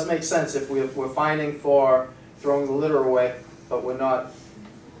it does make sense if we're fining for throwing the litter away, but we're not.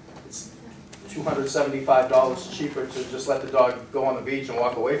 It's $275 cheaper to just let the dog go on the beach and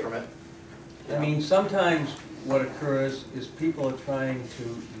walk away from it. I mean, sometimes what occurs is people are trying to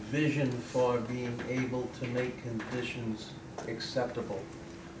vision for being able to make conditions acceptable.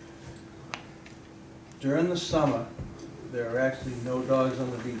 During the summer, there are actually no dogs on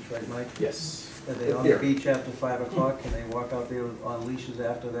the beach, right, Mike? Yes. Are they on the beach after 5 o'clock? Can they walk out there on leashes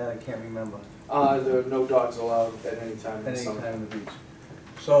after that? I can't remember. There are no dogs allowed at any time in the summer. At any time on the beach.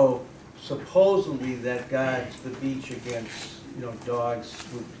 So supposedly that guards the beach against, dogs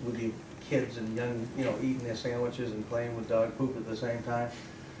with the kids and young, eating their sandwiches and playing with dog poop at the same time.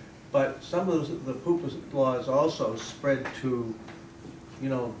 But some of the poop laws also spread to,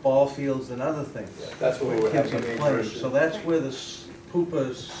 ball fields and other things. Yeah, that's what we were having a major issue. So that's where the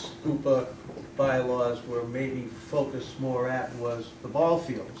scooper bylaws were maybe focused more at, was the ball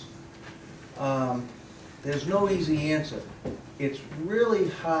fields. There's no easy answer. It's really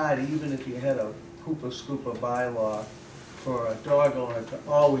hard, even if you had a scooper bylaw, for a dog owner to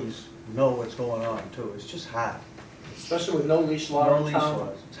always know what's going on too. It's just hard. Especially with no leash law in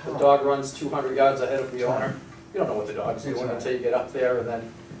town. The dog runs 200 yards ahead of the owner. You don't know what the dog's doing until you get up there, and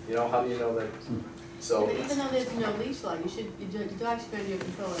then, how do you know that? So even though there's no leash law, your dog should be under your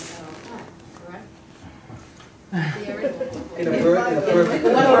control at all times, correct? In a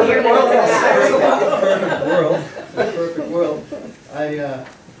perfect world,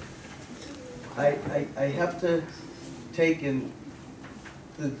 I have to take in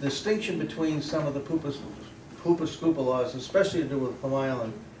the distinction between some of the pooper scooper laws, especially to do with Plum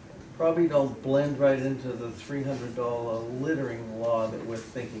Island, probably don't blend right into the $300 littering law that we're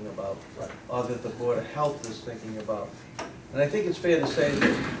thinking about, or that the Board of Health is thinking about. And I think it's fair to say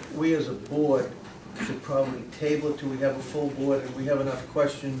that we as a board should probably table it till we have a full board and we have enough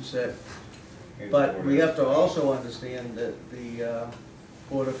questions that, but we have to also understand that the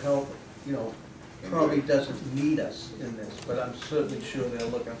Board of Health, probably doesn't need us in this, but I'm certainly sure they're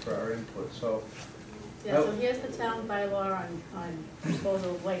looking for our input, so. Yeah, so here's the town bylaw on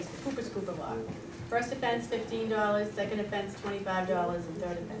disposal of waste, the pooper scooper law. First offense, $15, second offense, $25, and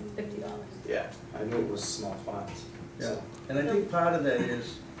third offense, $50. Yeah, I knew it was small fines. Yeah, So. and I think part of that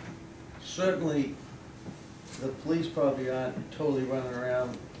is, certainly, the police probably aren't totally running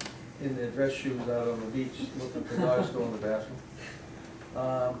around in their dress shoes out on the beach looking for dogs to go in the bathroom.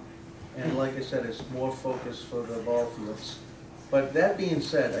 And like I said, it's more focused for the ball fields. But that being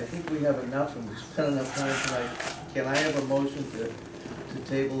said, I think we have enough and we've spent enough time tonight. Can I have a motion to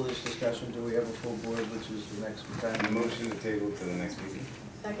table this discussion till we have a full board, which is the next time? A motion to table to the next meeting.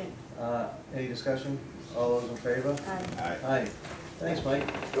 Second. Any discussion? All those in favor? Aye. Aye. Thanks, Mike.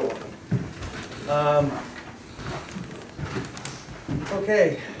 You're welcome.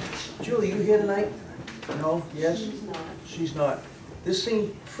 Okay, Julie, you here tonight? No, yes? She's not. She's not. This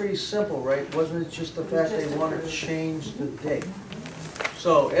seemed pretty simple, right? Wasn't it just the fact they want to change the date?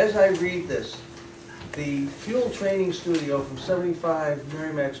 So, as I read this, the fuel training studio from 75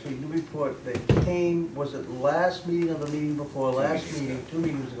 Merrimack Street, Newburyport, they came, was it last meeting or the meeting before, last meeting, 2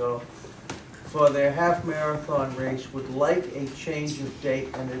 meetings ago, for their half marathon race, would like a change of date,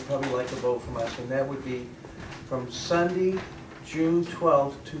 and they'd probably like a vote from us, and that would be from Sunday, June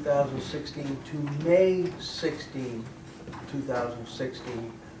 12th, 2016 to May 16,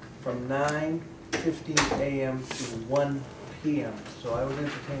 2016, from 9:15 a.m. to 1 p.m. So I would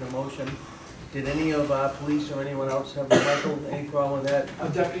entertain a motion. Did any of our police or anyone else have, Michael, any problem with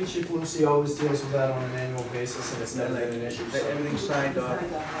that? Deputy Chief Lucy always deals with that on an annual basis, and it's never been an issue. So. Everything's signed off,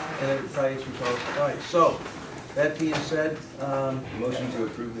 and the fire chief also. All right, so, that being said, Motion to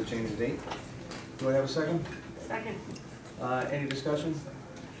approve the change of date? do I have a second? Second. Any discussion?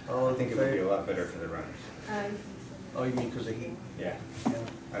 All I in think it would be favor? a lot better for the runners. Oh, you mean because of heat? Yeah. Yeah.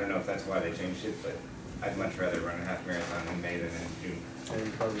 I don't know if that's why they changed it, but I'd much rather run a half marathon in May than in June. Yeah,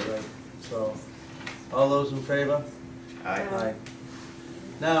 you're probably right. So, all those in favor? Aye.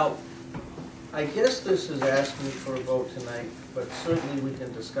 Now, I guess this is asking for a vote tonight, but certainly we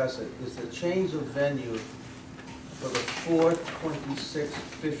can discuss it, is the change of venue for the 4th, 26th,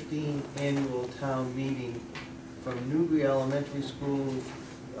 15 annual town meeting from Newbury Elementary School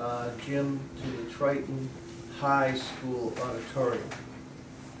gym to the Triton High School auditorium.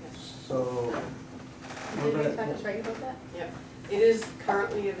 So, we're Did we gonna, talk to Trey about that? Yep. It is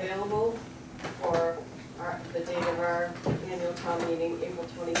currently available for the date of our annual town meeting, April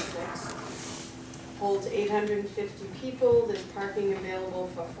 26th. Holds 850 people, there's parking available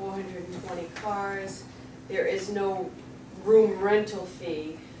for 420 cars. There is no room rental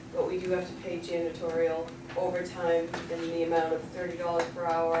fee, but we do have to pay janitorial overtime in the amount of $30 per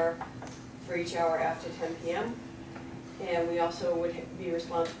hour for each hour after 10 p.m. And we also would be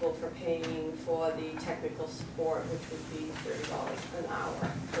responsible for paying for the technical support, which would be $30 an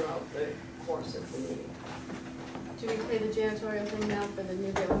hour throughout the course of the meeting. Do we pay the janitorial thing now for the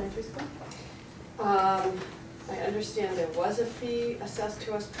new elementary school? I understand there was a fee assessed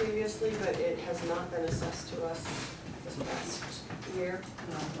to us previously, but it has not been assessed to us this past year.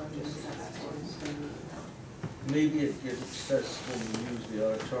 maybe it gets assessed when we use the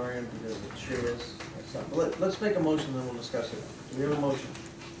auditorium because of chairs. That's not, but let's make a motion, then we'll discuss it. Do we have a motion?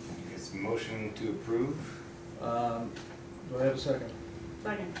 It's motion to approve. Do I have a second?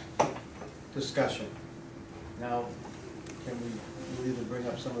 Second. Discussion. Now, can we either bring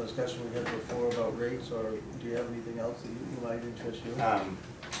up some of the discussion we had before about rates, or do you have anything else that you might interest you?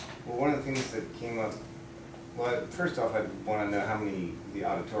 Well, one of the things that came up, well, first off, I want to know how many the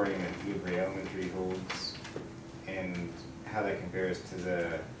auditorium at Newbury Elementary holds, and how that compares to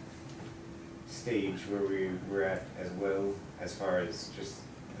the stage where we were at as well, as far as just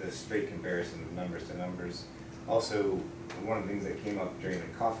the straight comparison of numbers to numbers. Also, one of the things that came up during the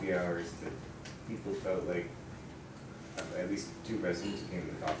coffee hour is that people felt like, at least 2 residents who came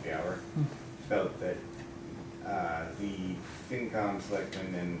to the coffee hour, felt that the FinCom,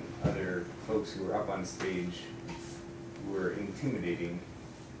 Selectmen, and other folks who were up on stage were intimidating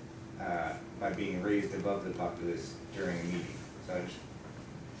by being raised above the populace during a meeting. So I just,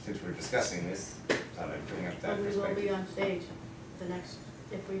 since we're discussing this, thought I'd bring up that But we will perspective. be on stage the next,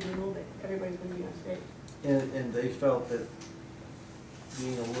 if we remove it, everybody's gonna be on stage. And they felt that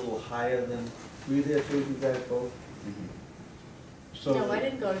being a little higher than, were you there too, you guys both? So. No, I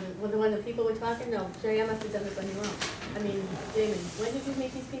didn't go to, when the people were talking, no, Sherry, I must have done this on your own. I mean, Damon, when did you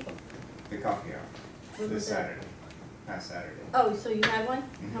meet these people? The coffee hour, When this was that? Saturday, past Saturday. Oh, so you had one?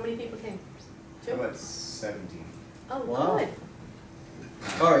 Mhm. How many people came? How 2? about 17? Oh, Wow. good.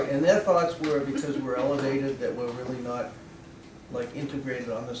 All right, and their thoughts were because we're elevated, that we're really not like integrated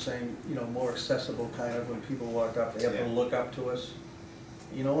on the same, you know, more accessible kind of, when people walk up, they have to Yeah. look up to us.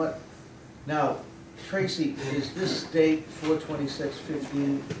 You know what? Now, Tracy, is this date,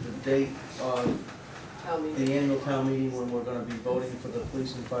 4/26/15, the date of Town meeting. the annual town meeting when we're gonna be voting for the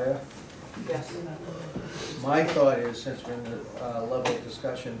police and fire? Yes. My thought is, since we're in the level of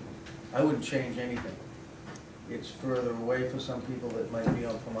discussion, I wouldn't change anything. It's further away for some people that might be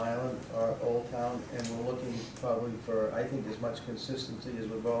on Plum Island or Old Town, and we're looking probably for, I think, as much consistency as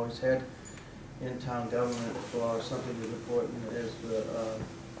we've always had in town government for something as important as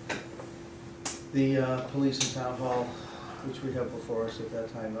the police and town hall, which we have before us at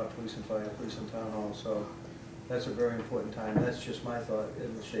that time, not police and fire, police and town hall. So that's a very important time. That's just my thought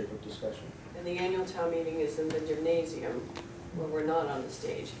in the shape of discussion. And the annual town meeting is in the gymnasium, where we're not on the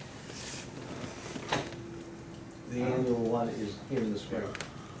stage. The annual one is in the spring.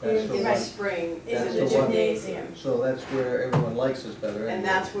 That's the in the one. spring is That's in the the one. gymnasium. So that's where everyone likes us better. And anyway.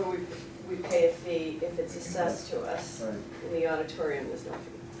 that's where we pay a fee if it's assessed to us. Right. In the auditorium, there's no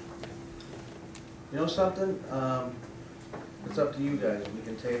fee. You know something? It's up to you guys. We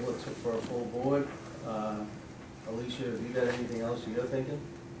can table it for a full board. Alicia, have you got anything else you're thinking?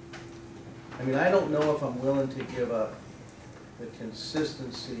 I mean, I don't know if I'm willing to give up the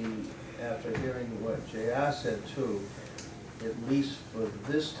consistency after hearing what JR said too, at least for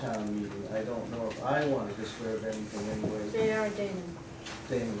this town meeting. I don't know if I want to disturb anything anyway. JR or Damon?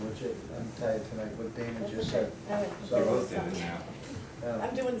 Damon, I'm tired tonight, what Damon just said. All right. So- We're both in it now.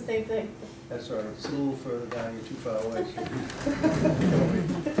 I'm doing the same thing. That's all right, it's a little further down, you're too far away.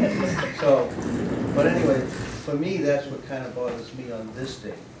 So, but anyway, for me, that's what kind of bothers me on this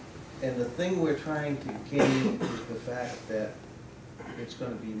day. And the thing we're trying to gain is the fact that it's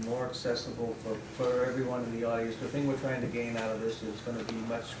gonna be more accessible for everyone in the audience. The thing we're trying to gain out of this is gonna be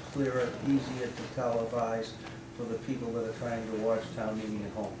much clearer, easier to televise for the people that are trying to watch town meeting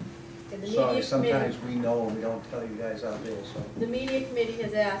at home. And the Sorry, media sometimes committee, we know and we don't tell you guys out there, so. the media committee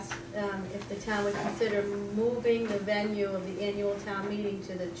has asked if the town would consider moving the venue of the annual town meeting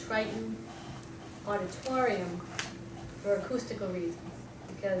to the Triton Auditorium for acoustical reasons.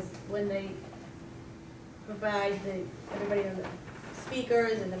 Because when they provide everybody on the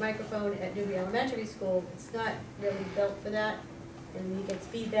speakers and the microphone at Newbury Elementary School, it's not really built for that. And he gets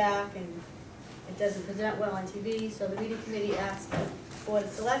feedback and it doesn't present well on TV. So the media committee asked for the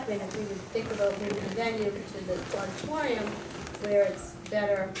Selectmen if we would think about moving the venue to the auditorium where it's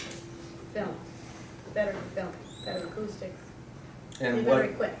better filmed, better acoustics. And They're what, better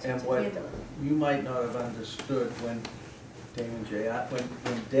equipped to and handle what it. you might not have understood when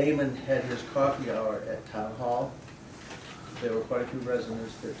when Damon had his coffee hour at Town Hall, there were quite a few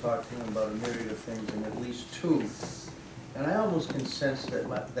residents that talked to him about a myriad of things, and at least two, and I almost can sense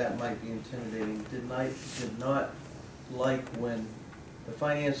that that might be intimidating, did not like when the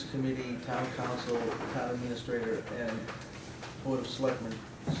Finance Committee, Town Council, Town Administrator, and Board of Selectmen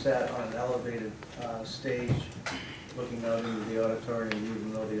sat on an elevated stage looking out into the auditorium,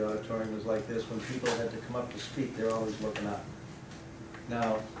 even though the auditorium was like this. When people had to come up to speak, they're always looking up.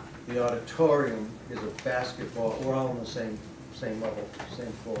 Now, the auditorium is a basketball, we're all on the same level,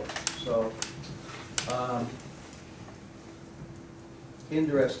 same floor. So,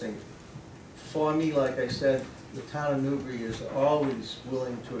 interesting. For me, like I said, the town of Newbury is always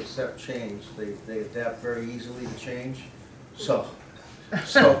willing to accept change. They adapt very easily to change. So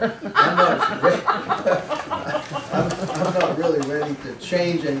I'm not really ready to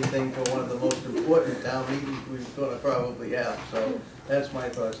change anything for one of the most important town meetings we're gonna probably have. So that's my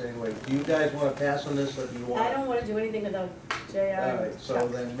thoughts anyway. Do you guys wanna pass on this, or do you want? I don't wanna do anything without JR. All right, so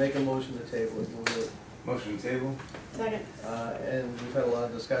then make a motion to table it, we'll do it. Motion to table? Second. And we've had a lot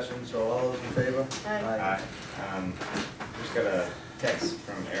of discussion, so all those in favor? Aye. Just got a text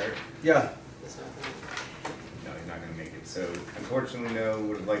from Eric. Yeah. No, he's not gonna make it. So unfortunately, no,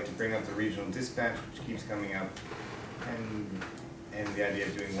 would have liked to bring up the regional dispatch, which keeps coming up, and the idea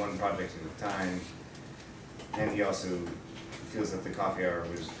of doing one project at a time. And he also feels that the coffee hour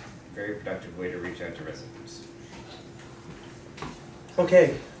was a very productive way to reach out to residents.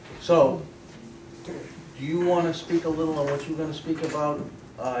 Okay, so, do you want to speak a little on what you're going to speak about?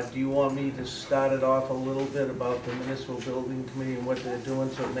 Do you want me to start it off a little bit about the municipal building committee and what they're doing,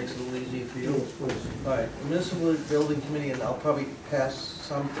 so it makes it a little easier for you? Yes, please. All right, the municipal building committee, and I'll probably pass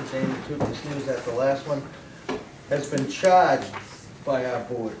some to David too, because he was at the last one, has been charged by our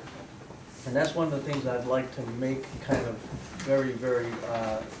board. And that's one of the things I'd like to make kind of very, very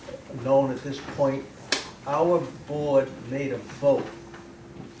known at this point. Our board made a vote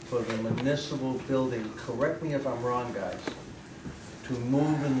for the municipal building, correct me if I'm wrong, guys, to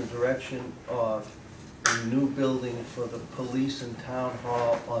move in the direction of a new building for the police and town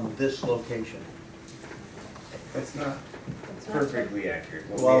hall on this location. That's not perfectly accurate.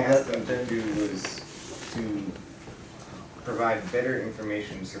 What Well, we asked them that- to do was to provide better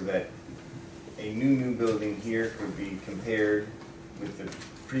information so that a new building here could be compared with the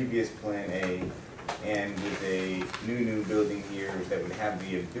previous Plan A and with a new building here that would have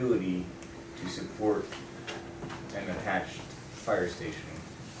the ability to support an attached fire station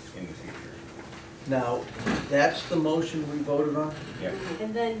in the future. Now, that's the motion we voted on? Yeah.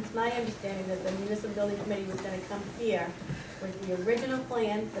 And then it's my understanding that the municipal building committee was gonna come here with the original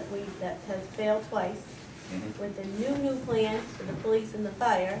plan that has failed twice, with the new plan for the police and the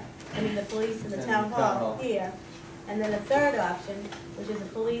fire, the police and the town hall here, and then a third option, which is a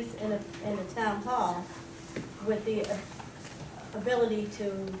police and a town hall, with the ability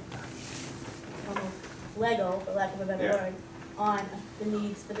to almost Lego, for lack of a better Yeah. word, on the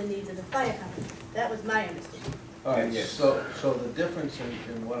needs of the fire company. That was my understanding. All right, Yes. so the difference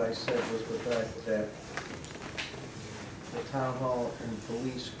in what I said was the fact that the town hall and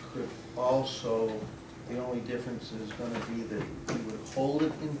police could also, the only difference is gonna be that we would hold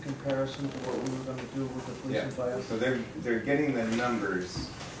it in comparison to what we were gonna do with the police and fire. So they're getting the numbers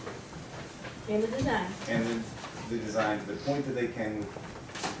And the design. and the design to the point that they can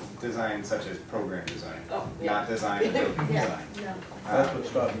design such as program design, Oh, not design building Yeah, design. no. That's what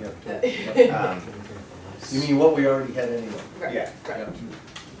stopped me up too. You mean what we already had anyway? Right, Yeah. right.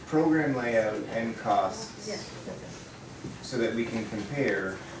 Program layout and costs, Yes, that's it. so that we can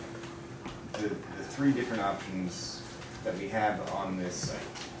compare the three different options that we have on this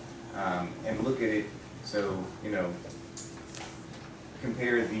site. And look at it, so, you know,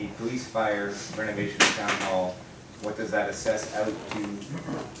 compare the police fire renovation of town hall, what does that assess out to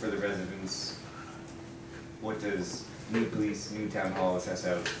for the residents? What does new police, new town hall assess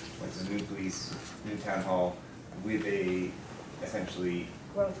out? What does new police, new town hall with a essentially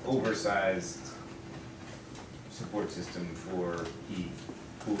Growth. oversized support system for heat,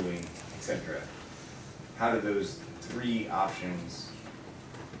 cooling, etc. How do those three options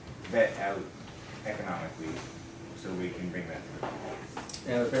vet out economically so we can bring that through?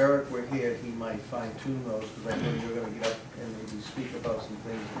 And if Eric were here, he might fine tune those, because I know you're gonna get up and maybe speak about some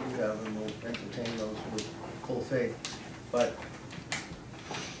things that you have, and we'll entertain those with full faith. But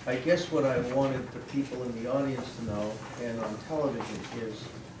I guess what I wanted the people in the audience to know, and on television, is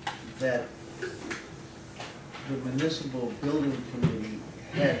that the municipal building committee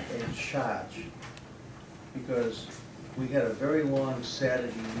had a charge, because we had a very long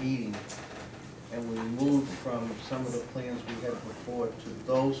Saturday meeting, and we moved from some of the plans we had before to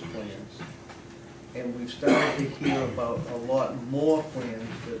those plans. And we've started to hear about a lot more plans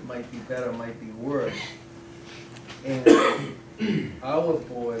that might be better, might be worse. And our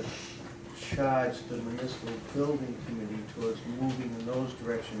board charged the municipal building committee towards moving in those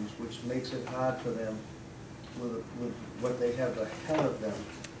directions, which makes it hard for them with what they have ahead of them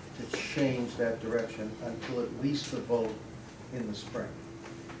to change that direction until at least the vote in the spring.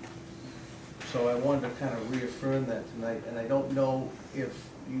 So I wanted to kind of reaffirm that tonight, and I don't know if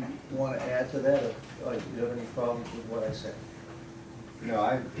you want to add to that, or do you have any problems with what I said? No,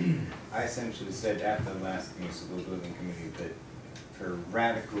 I essentially said at the last municipal building committee that for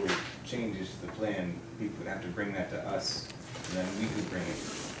radical changes to the plan, people would have to bring that to us, and then we could bring it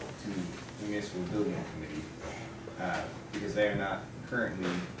to the municipal building committee, because they are not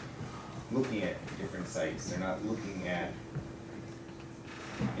currently looking at different sites. They're not looking at,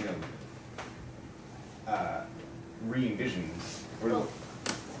 you know, re-envisions. Well,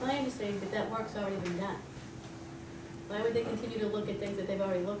 it's my understanding that that work's already been done. Why would they continue to look at things that they've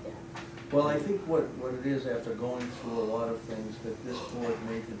already looked at? Well, I think what it is, after going through a lot of things, that this board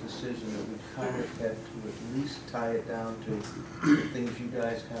made the decision that we kind of had to at least tie it down to the things you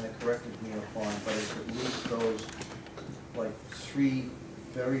guys kind of corrected me upon, but it's at least those, like, three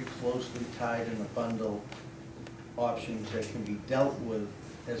very closely tied in a bundle options that can be dealt with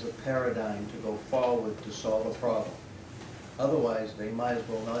as a paradigm to go forward to solve a problem. Otherwise, they might as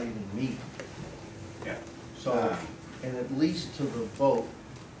well not even meet. Yeah. So, and at least to the vote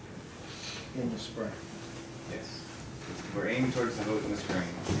in the spring. Yes. We're aiming towards the vote in the spring,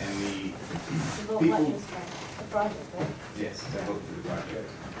 and the The vote people. what is right? The project, right? Yes, to vote for the project.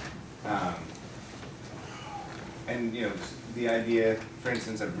 And, you know, the idea, for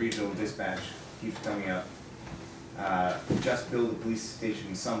instance, of regional dispatch keeps coming up. Just build a police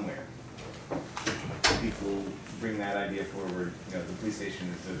station somewhere. People bring that idea forward. You know, the police station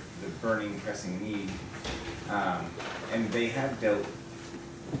is the burning, pressing need. And they have dealt,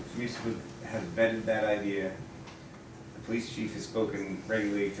 municipal has vetted that idea. The police chief has spoken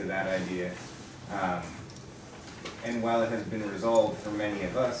regularly to that idea. And while it has been resolved for many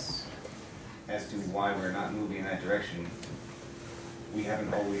of us as to why we're not moving in that direction, we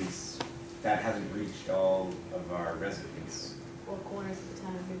haven't always, that hasn't reached all of our residents. Four corners of the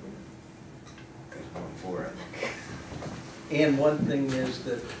town of Newbury. There's one for it. And one thing is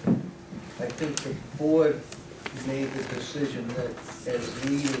that I think the board made the decision that as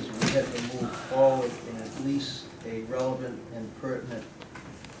leaders, we had to move forward in at least a relevant and pertinent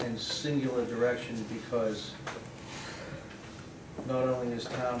and singular direction, because not only is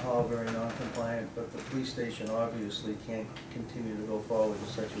town hall very non-compliant, but the police station obviously can't continue to go forward in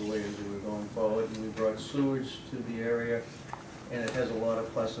such a way as we were going forward. And we brought sewage to the area, and it has a lot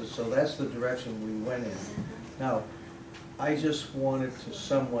of pluses, so that's the direction we went in. Now, I just wanted to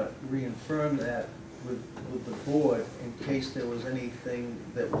somewhat reaffirm that with the board in case there was anything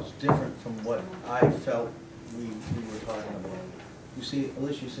that was different from what I felt we were talking about. You see,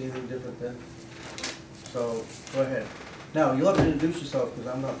 Alicia, you see anything different then? So, go ahead. Now, you'll have to introduce yourself,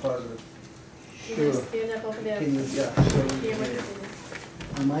 because I'm not positive. You just stand up over there. Can you, yeah, so we Here, can what hear. is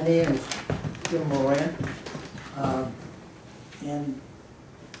it? My name is Jim Moran. And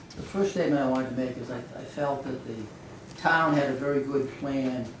the first statement I wanted to make is I felt that the town had a very good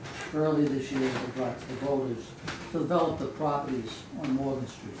plan early this year that brought to the voters to develop the properties on Morgan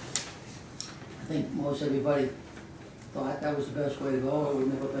Street. I think most everybody thought that was the best way to go. It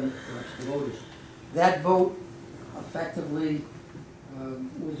would never been brought to the voters. That vote effectively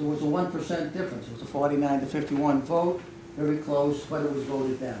was a 1% difference. It was a 49 to 51 vote, very close, but it was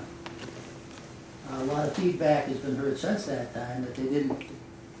voted down. A lot of feedback has been heard since that time that the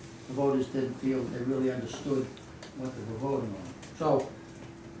voters didn't feel they really understood what they were voting on. So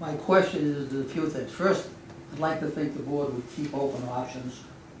my question is a few things. First, I'd like to think the board would keep open options,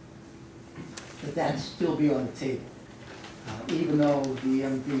 that still be on the table. Even though the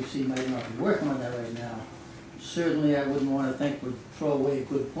MPC might not be working on that right now, certainly I wouldn't want to think we'd throw away a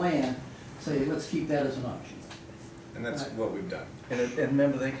good plan, say let's keep that as an option. And that's what we've done. And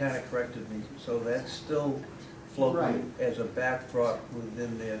remember, they kind of corrected me, so that's still floating as a backdrop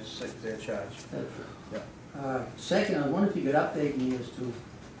within their charge. That's Yeah. right. Second, I wonder if you could update me as to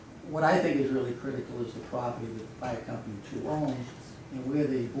what I think is really critical is the property that the fire company 2 owns and where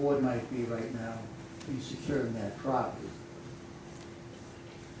the board might be right now in securing that property.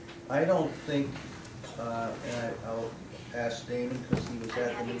 I don't think, and I'll ask Damon because he was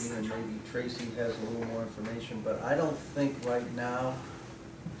at the meeting and maybe Tracy has a little more information, but I don't think right now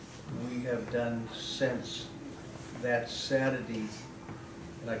we have done since that Saturday,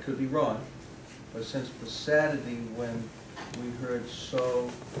 and I could be wrong, but since the Saturday when we heard so,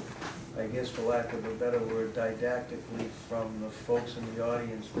 I guess for lack of a better word, didactically from the folks in the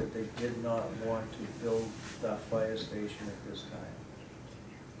audience that they did not want to build the fire station at this time,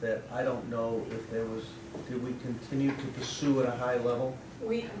 that I don't know if there was, did we continue to pursue at a high level?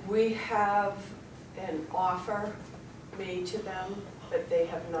 We have an offer made to them, but they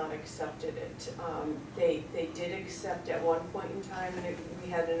have not accepted it. They did accept at one point in time, and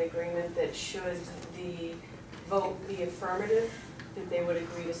we had an agreement that should the vote be affirmative, that they would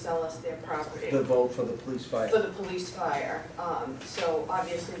agree to sell us their property. The vote for the police fire? For the police fire. So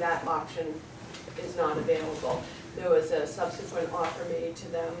obviously that option is not available. There was a subsequent offer made to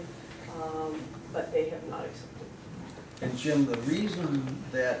them, but they have not accepted. And Jim, the reason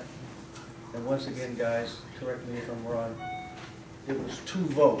that, and once again, guys, correct me if I'm wrong, it was 2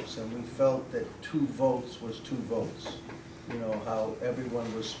 votes, and we felt that 2 votes was 2 votes. You know, how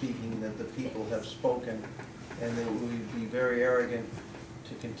everyone was speaking, that the people have spoken, and that we would be very arrogant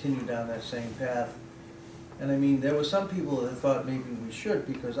to continue down that same path. And I mean, there were some people that thought maybe we should,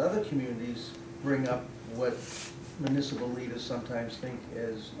 because other communities bring up what municipal leaders sometimes think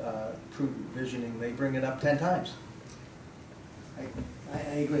as prudent visioning. They bring it up 10 times. I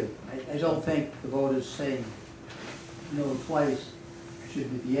agree. I don't think the voters saying no twice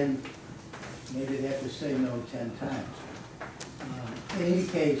should be the end. Maybe they have to say no 10 times. In any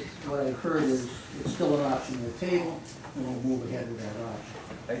case, what I've heard is it's still an option on the table, and we'll move ahead with that option.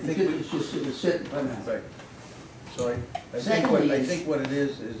 I think it's just sitting for now. Right. So I think what it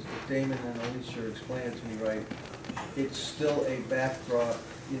is Damon and Alicia explained it to me right, it's still a backdrop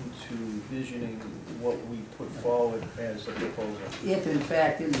into visioning what we put forward as a proposal. If in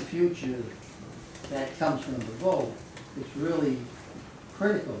fact in the future that comes from the vote, it's really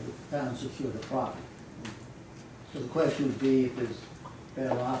critical that the town secure the property. So the question would be, if there's been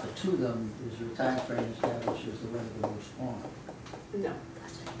an offer to them, is there a time frame established as to when they will respond? No.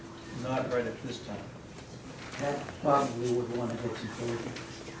 Not right at this time. That probably would want to get some closure.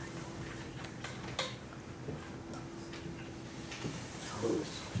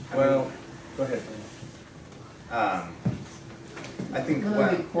 Well, go ahead. I think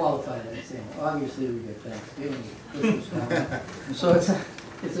Let me qualify that saying, obviously we get Thanksgiving, Christmas coming up, so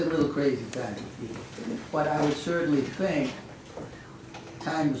it's a little crazy time for people. But I would certainly think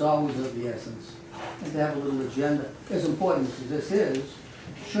time is always of the essence, and to have a little agenda, as important as this is,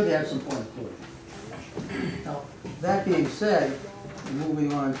 should have some point of closure. Now, that being said,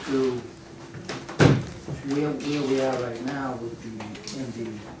 moving on to where we are right now with the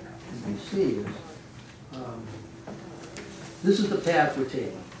NBC is, this is the path we're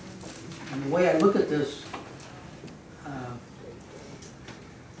taking. And the way I look at this,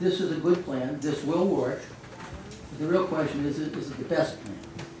 this is a good plan, this will work. The real question is it the best plan?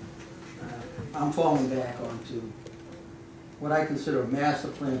 I'm falling back onto what I consider a master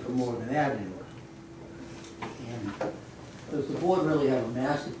plan for Morgan Avenue. And does the board really have a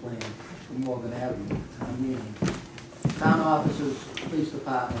master plan for Morgan Avenue town meeting? Town offices, police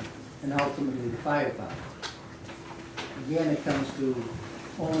department, and ultimately the fire department. Again, it comes to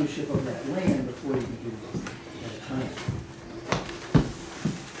ownership of that land before you can do that plan.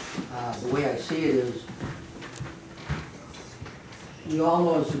 The way I see it is, we all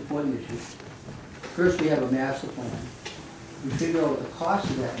know it's an important issue. First, we have a master plan. We figure out what the cost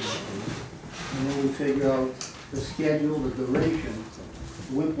of that might be, and then we figure out the schedule, the duration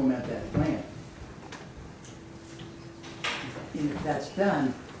to implement that plan. And if that's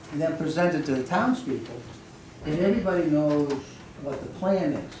done, and then presented to the townspeople, then everybody knows what the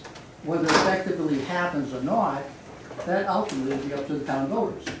plan is. Whether it effectively happens or not, that ultimately will be up to the town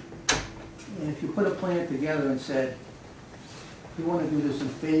voters. And if you put a plan together and said, you want to do this in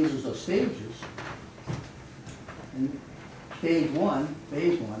phases or stages, and phase one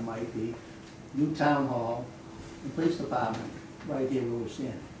might be new town hall and police department right here where we're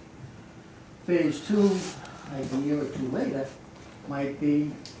standing. Phase two, like a year or two later, might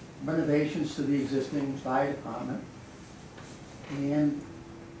be renovations to the existing fire department. And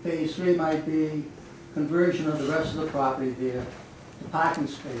phase three might be conversion of the rest of the property there to parking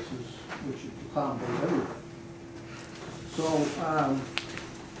spaces, which would accommodate everything. So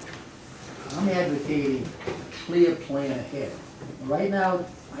I'm advocating a clear plan ahead. Right now,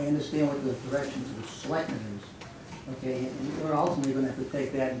 I understand what the direction to the selectmen is, okay, and we're ultimately going to have to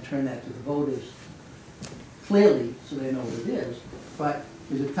take that and turn that to the voters clearly so they know what it is. But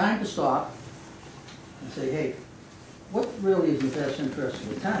is it time to stop and say, hey, what really is in the best interest of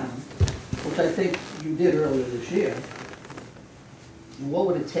the town, which I think you did earlier this year, and what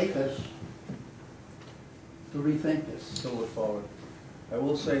would it take us to rethink this? To look forward. I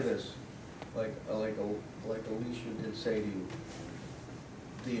will say this, like Alicia did say to you,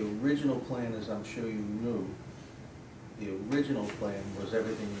 the original plan, as I'm sure you knew, the original plan was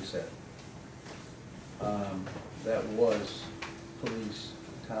everything you said. That was police,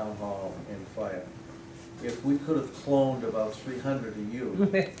 town hall, and fire. If we could have cloned about 300 of you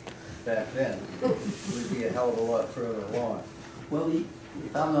back then, we'd be a hell of a lot further along. Well,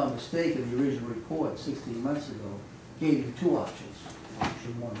 if I'm not mistaken, the original report 16 months ago gave you two options,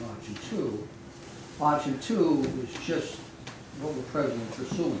 option one and option two. Option two was just what we're presently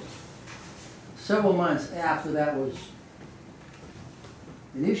pursuing. Several months after that was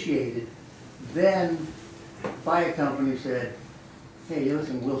initiated, then the fire company said, hey,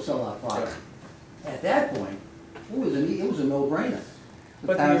 listen, we'll sell our product. At that point, it was a no-brainer.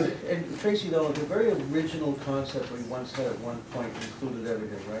 But and Tracy, though, the very original concept we once had at one point included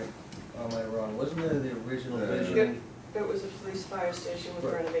everything, right? Or am I wrong? Wasn't there the original vision? It was a police fire station with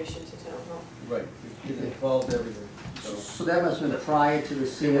renovation to town hall. Right, it involved everything. So that must have been prior to the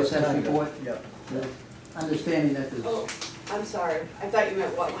CSS report? Yeah. Understanding that there's... Oh, I'm sorry. I thought you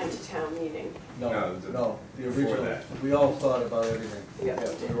meant what went to town meeting. No, the original. We all thought about everything. Yeah.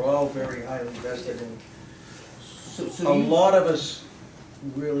 We were all very highly vested in. A lot of us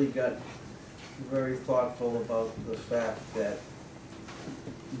really got very thoughtful about the fact that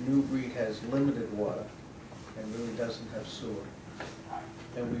Newbury has limited water and really doesn't have sewer.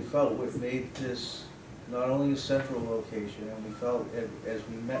 And we felt we've made this not only a central location, and we felt as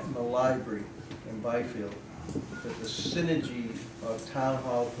we met in the library in Byfield, that the synergy of town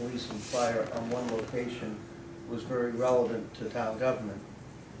hall, police, and fire on one location was very relevant to town government.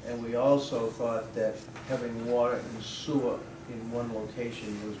 And we also thought that having water and sewer in one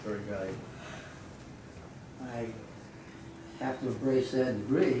location was very valuable. I have to embrace that and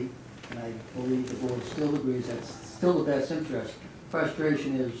agree, and I believe the board still agrees that's still the best interest.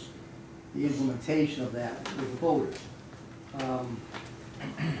 Frustration is the implementation of that with the voters.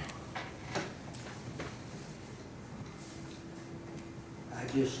 I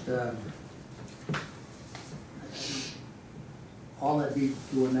just, all I'd be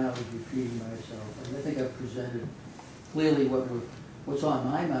doing now is repeating myself. And I think I've presented clearly what's on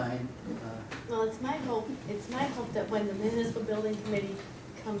my mind. Well, it's my hope that when the municipal building committee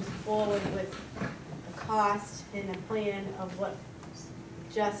comes forward with a cost and a plan of what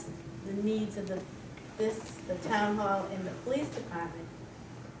just the needs of the town hall and the police department,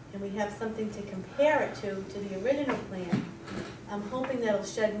 and we have something to compare it to the original plan, I'm hoping that'll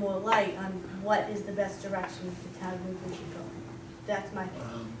shed more light on what is the best direction the town of Newbury should go in. That's my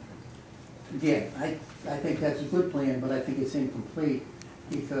hope. Again, I think that's a good plan, but I think it's incomplete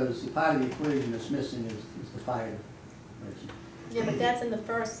because the part of the equation that's missing is the fire person. Yeah, but that's in the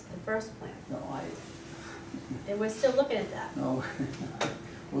first plan. No, And we're still looking at that. no,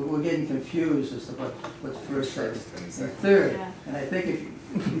 we're getting confused as to what's first, second, and third. Yeah. And I think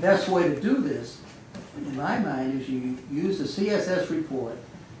the best way to do this in my mind, is you use the CSS report,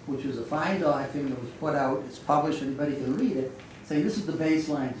 which is a fine document that was put out, it's published, anybody can read it, say this is the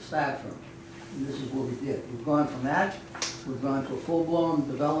baseline to start from. And this is what we did. We've gone from that, we've gone to a full-blown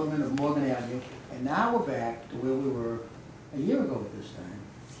development of Morgan Avenue, and now we're back to where we were a year ago at this time,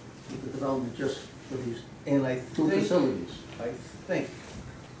 with the development just for these two facilities. I think,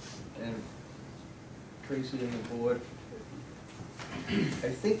 and Tracy and the board, I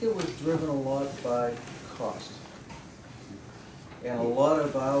think it was driven a lot by cost. And a lot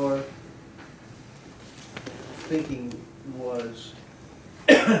of our thinking was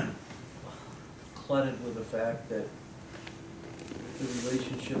cluttered with the fact that the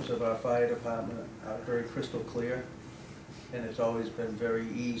relationships of our fire department are very crystal clear, and it's always been very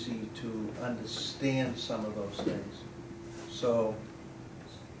easy to understand some of those things. So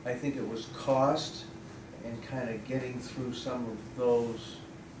I think it was cost and kind of getting through some of those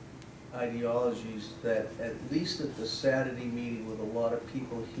ideologies that, at least at the Saturday meeting with a lot of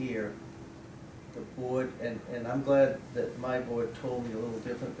people here, the board, and I'm glad that my board told me a little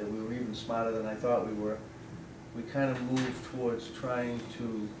different, that we were even smarter than I thought we were. We kind of moved towards trying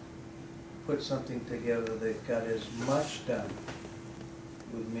to put something together that got as much done,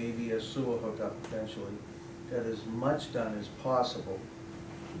 with maybe a sewer hookup eventually, got as much done as possible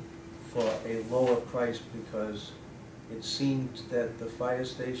for a lower price, because it seemed that the fire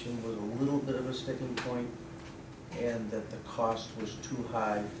station was a little bit of a sticking point and that the cost was too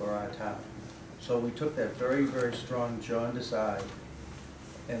high for our town. So we took that very, very strong jaundice eye,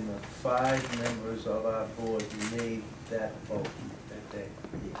 and the 5 members of our board made that vote that day.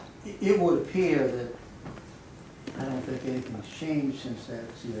 It would appear that, I don't think anything's changed since that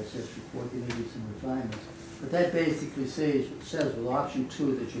CSS report, there may be some refinements, but that basically says with option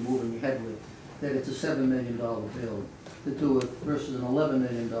 2 that you're moving ahead with, that it's a $7 million bill to do it versus an $11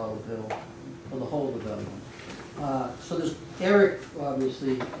 million bill for the whole development. So there's, Eric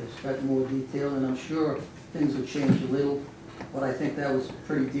obviously has got more detail, and I'm sure things have changed a little, but I think that was a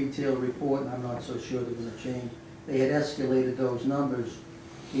pretty detailed report, and I'm not so sure they're going to change. They had escalated those numbers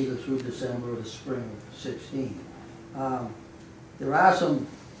either through December or the spring of 16. There are some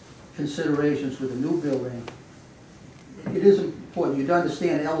considerations with the new building. It is important, you'd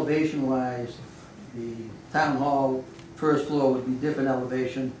understand elevation-wise, the town hall first floor would be different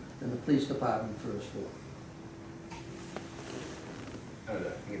elevation than the police department first floor. I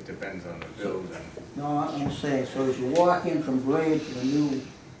think it depends on the building. No, I'm saying, so as you walk in from grade to the new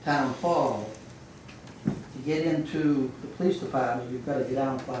town hall, to get into the police department, you've got to get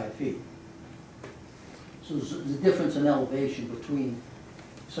down 5 feet. So there's a difference in elevation between,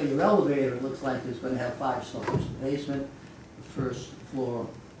 so your elevator looks like it's going to have 5 stories. The basement, the first floor,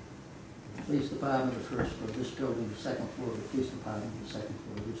 the police department, the first floor, this building, the second floor, the police department, the second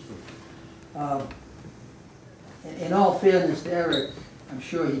floor, this floor. In all fairness to Eric, I'm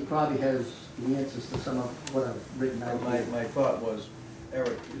sure he probably has the answers to some of what I've written out. My thought was,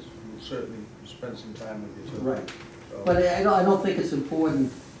 Eric will certainly spend some time with you too. Right. So. But I don't think it's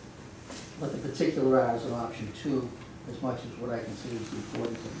important what the particularize on option 2 as much as what I can see is the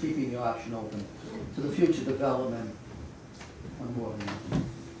importance of keeping the option open to the future development on more than.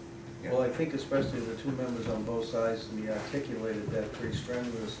 Well, I think especially the 2 members on both sides of me articulated that pretty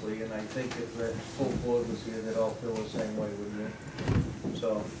strenuously, and I think if that full board was here, they'd all feel the same way, wouldn't you?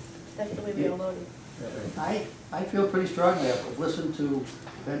 So. That's the way we all voted. I feel pretty strongly. I've listened to,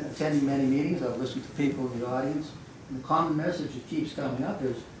 been attending many meetings, I've listened to people in the audience, and the common message that keeps coming up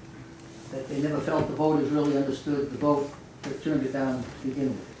is that they never felt the voters really understood the vote that turned it down to begin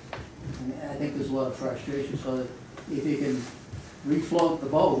with. And I think there's a lot of frustration, so that if you can refloat the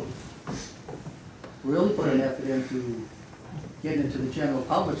vote, really put an effort into getting into the general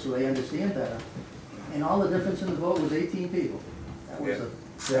public so they understand better. And all the difference in the vote was 18 people. That was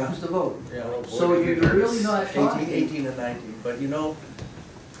that was the vote. Yeah, well, so you're really not talking. 18 and 19, but you know,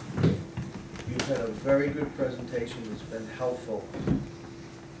 you've had a very good presentation that's been helpful.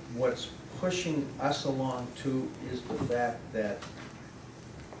 What's pushing us along too is the fact that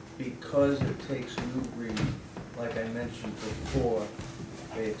because it takes Newbury, like I mentioned before,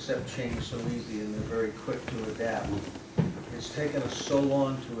 they accept change so easy and they're very quick to adapt. It's taken us so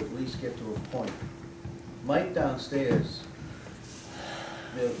long to at least get to a point. Mike downstairs,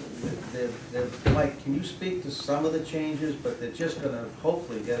 Mike, can you speak to some of the changes, but they're just going to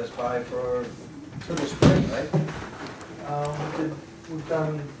hopefully get us by for till the spring, right? We've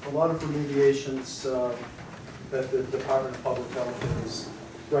done a lot of remediations that the Department of Public Health has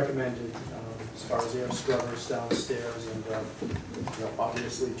recommended, as far as air scrubbers downstairs, and you know,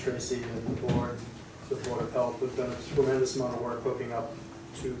 obviously Tracy and the board, the Board of Health, have done a tremendous amount of work hooking up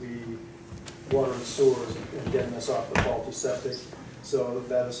to the water and sewers and getting us off the faulty septic. So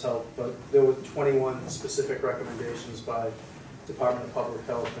that has helped, but there were 21 specific recommendations by Department of Public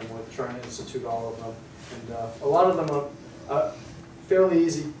Health, and we're trying to institute all of them. And a lot of them are fairly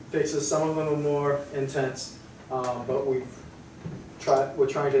easy fixes, some of them are more intense, but we're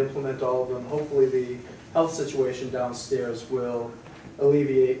trying to implement all of them. Hopefully the health situation downstairs will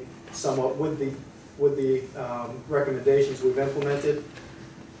alleviate somewhat with the recommendations we've implemented.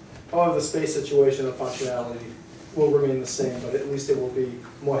 However, the space situation and functionality will remain the same, but at least it will be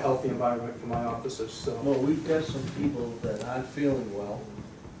a more healthy environment for my officers. So. Well, we've got some people that aren't feeling well,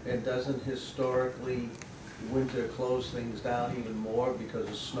 and doesn't historically winter close things down even more because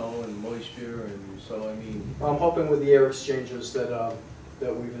of snow and moisture, and so, I mean... I'm hoping with the air exchangers that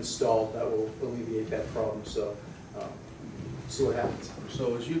we've installed, that will alleviate that problem, so see what happens.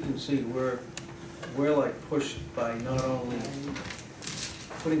 So as you can see, we're like pushed by not only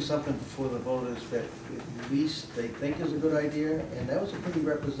putting something before the voters that at least they think is a good idea, and that was a pretty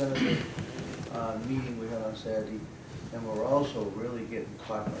representative meeting we had on Saturday, and we're also really getting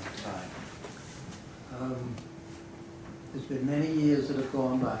caught by time. There's been many years that have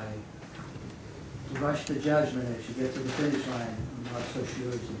gone by. To rush to judgment as you get to the finish line, I'm not so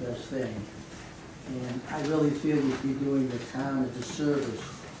sure it's the best thing. And I really feel you'd be doing the town a disservice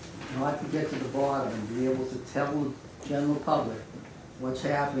not to get to the bottom and be able to tell the general public what's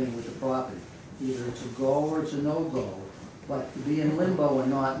happening with the property. Either it's a go or it's a no-go, but to be in limbo and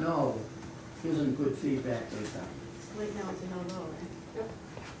not know isn't good feedback to the town. Right now it's a no-go, right?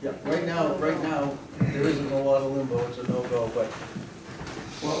 Yeah, right now, there isn't a lot of limbo, it's a no-go, but...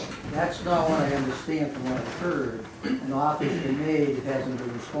 Well, that's not what I understand from what I've heard. An offer's been made, it hasn't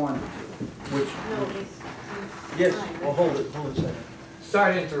been responded to. Which... No, Yes, well, hold it a second.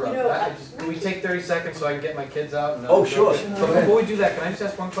 Sorry to interrupt. You know, Can we take 30 seconds so I can get my kids out? And Oh, sure. But before we do that, can I just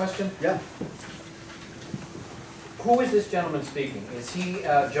ask one question? Yeah. Who is this gentleman speaking? Is he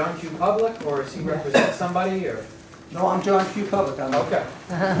John Q. Public, or does he represent somebody, or? No, I'm John Q. Public. Okay.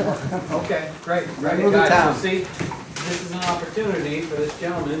 Okay, great. Right of the town. So see, this is an opportunity for this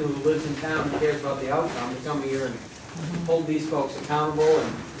gentleman who lives in town and cares about the outcome to come here and hold these folks accountable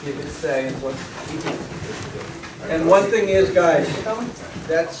and give his say in what he thinks we should do. And one thing is, guys,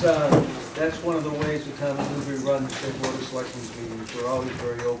 that's one of the ways the town of Newbury runs their board of selectmen meetings. We're always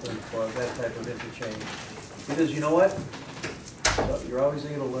very open for that type of interchange. Because you know what? So you're always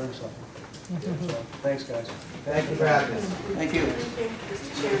able to learn something. So, thanks, guys. Thank you for having us. Thank you.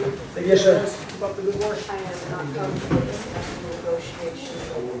 Mr. Chairman. Yes, sir. Keep up the good work. I have not come to discuss negotiations.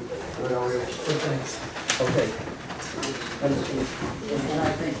 Okay. And I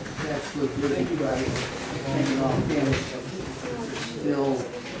think that's good, thank you guys, taking off damage, still,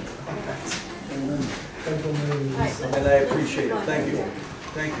 And I appreciate it. Thank you.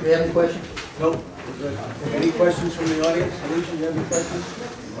 Thank do you. you have any questions? Nope. We're good. Any questions from the audience? Alicia, you have any questions?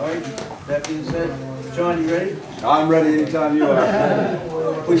 All right. That being said, John, you ready? I'm ready anytime you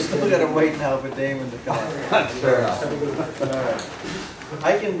are. We still got to wait now for Damon to come on. Fair enough. All right.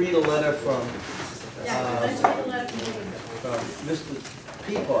 I can read a letter from Yeah, let's read the letter from Mr.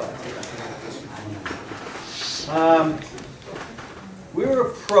 Peapod. We were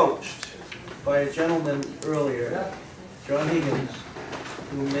approached by a gentleman earlier, John Higgins,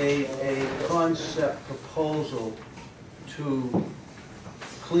 who made a concept proposal to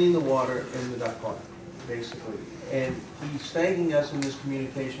clean the water in the duck pond, basically. And he's thanking us in this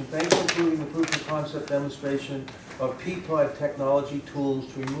communication. Thanks for including the proof of concept demonstration of Peapod technology tools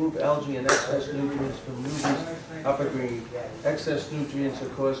to remove algae and excess nutrients from Newbury's upper green. Excess nutrients,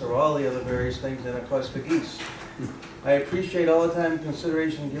 of course, are all the other various things, and of course for geese. I appreciate all the time and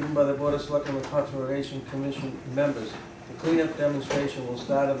consideration given by the Board of Selectmen and Conservation Commission members. The cleanup demonstration will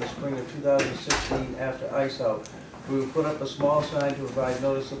start in the spring of 2016 after ice out. We will put up a small sign to provide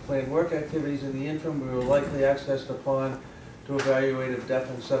notice of planned work activities. In the interim, we will likely access the pond to evaluate if depth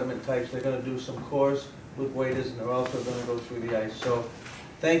and sediment types. They're going to do some cores with waders, and they're also going to go through the ice. So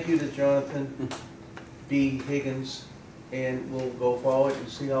thank you to Jonathan B. Higgins, and we'll go forward and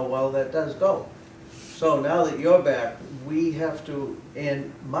see how well that does go. So now that you're back, we have to,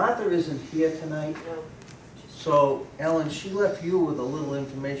 and Martha isn't here tonight. No. So Ellen, she left you with a little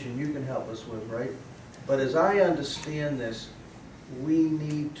information you can help us with, right? But as I understand this, we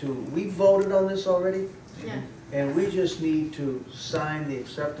need to, we voted on this already? Yeah. And we just need to sign the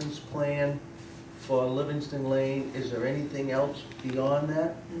acceptance plan for Livingston Lane. Is there anything else beyond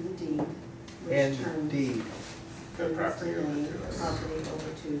that? And the deed, which And turns deed. Livingston Lane property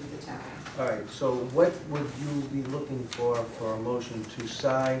over to the town. All right, so what would you be looking for a motion to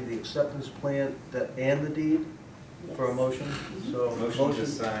sign the acceptance plan and the deed? for a motion, so. Motion to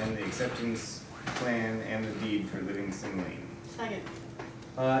sign the acceptance plan and the deed for Livingston Lane. Second.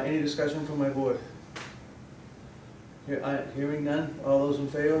 Any discussion from my board? Hearing none, all those in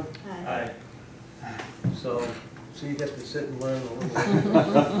favor? Aye. So you get to sit and learn a little bit.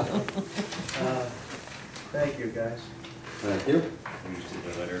 Thank you, guys. Thank you. We just did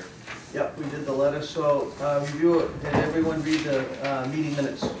the letter. Yep, we did the letter, so, review it, did everyone read the, meeting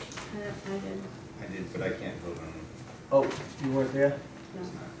minutes? I did. I did, but I can't vote on them. Oh, you weren't there? No.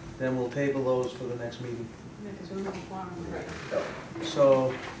 Then we'll table those for the next meeting. Yeah, because we're not quorum.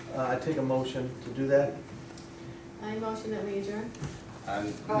 So, I take a motion to do that? I motion that we adjourn.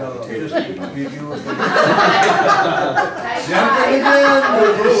 No, just review it.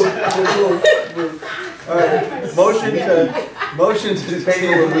 All right, motion to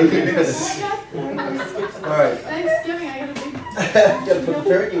table the meeting minutes. All right. Thanksgiving, I gotta be. Gotta put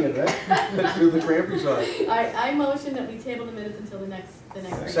turkey in, right? Let's do the cranberry sauce. I motion that we table the minutes until the next.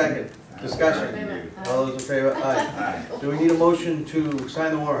 Second, discussion. All those in favor? Aye. Do we need a motion to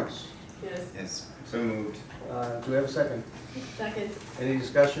sign the warrants? Yes. Yes, so moved. Do we have a second? Second. Any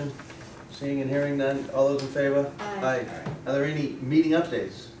discussion? Seeing and hearing none, all those in favor? Aye. Are there any meeting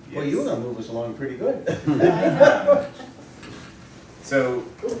updates? Well, you were gonna move us along pretty good. So,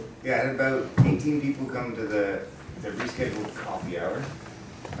 yeah, I had about 18 people come to the rescheduled coffee hour.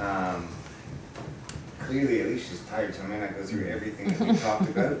 Clearly, Alicia's tired, so I may not go through everything that we talked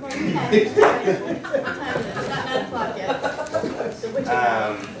about. What time is it? It's not 9 o'clock yet. So what you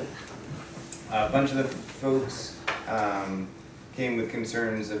A bunch of the folks came with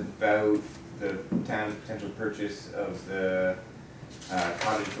concerns about the town's potential purchase of the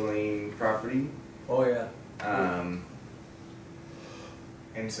Cottage Lane property. Oh, yeah.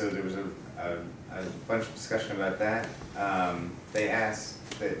 And so there was a bunch of discussion about that. They asked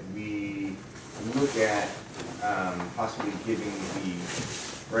that we look at possibly giving the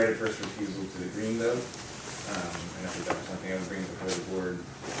right of first refusal to the Greenbelt. And I think that was something I would bring before the board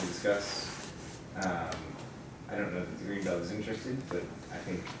to discuss. I don't know that the Greenbelt is interested, but I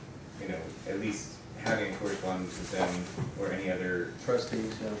think, you know, at least having a correspondence with them or any other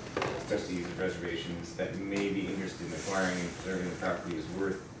trustees of reservations that may be interested in acquiring and preserving the property is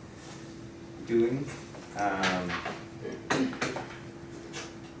worth doing.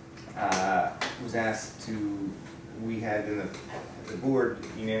 Was asked to, we had in the board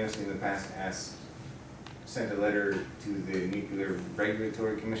unanimously in the past sent a letter to the Nuclear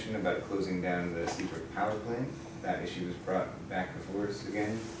Regulatory Commission about closing down the Seabrook power plant. That issue was brought back before us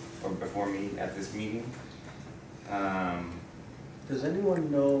again, or before me at this meeting. Does anyone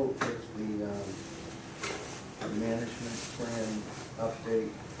know if the management plan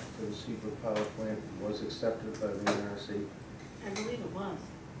update for the Seabrook power plant was accepted by the NRC? I believe it was.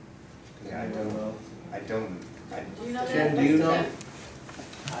 Yeah, I don't know. Do you know that? Jen, do you know?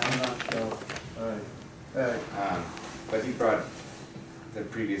 I'm not sure. All right. All right. But he brought the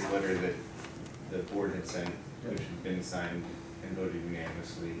previous letter that the board had sent, which had been signed and voted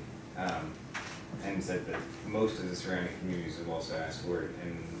unanimously, and said that most of the surrounding communities have also asked for it,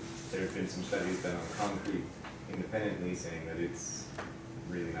 and there have been some studies done on concrete independently saying that it's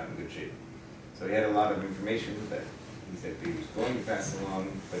really not in good shape. So he had a lot of information that he said he was going to pass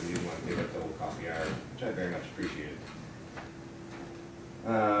along, but he didn't want to give up the whole coffee hour, which I very much appreciated.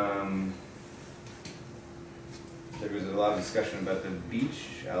 There was a lot of discussion about the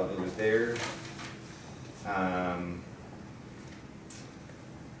beach. Alba was there.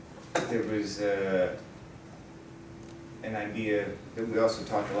 There was an idea that we also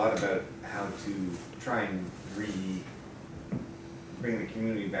talked a lot about how to try and bring the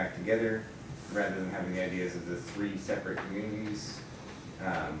community back together rather than having the ideas of the 3 separate communities.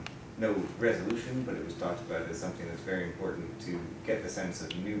 No resolution, but it was talked about as something that's very important to get the sense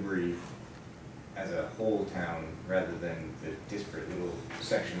of Newbury as a whole town rather than the disparate little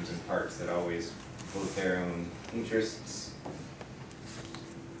sections and parts that always vote their own interests.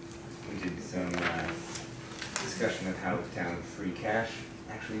 We did some discussion of how the town free cash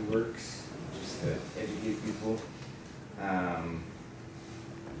actually works, just to educate people.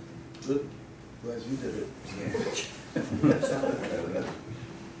 Good. Glad you did it. Yeah.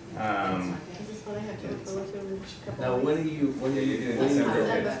 Is this what I have to go to in a couple Now, of when are weeks? you doing December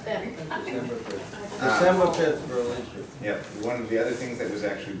 5th. December 5th. December 5th for Alicia. Yep, one of the other things that was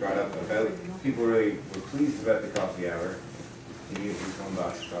actually brought up about, people really were pleased about the coffee hour, immediately phone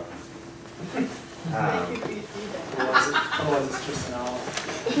box coffee. Thank you for your feedback. Otherwise it's just an hour.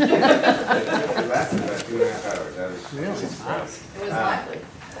 It lasted about 2.5 hours, I was surprised. It was lively.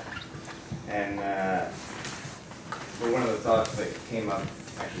 And but one of the thoughts that came up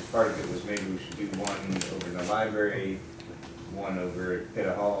actually part of it was maybe we should do one over in the library, one over at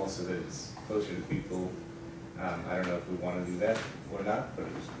Pitta Hall, so that it's closer to people. I don't know if we want to do that or not, but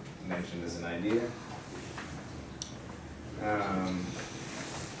it was mentioned as an idea.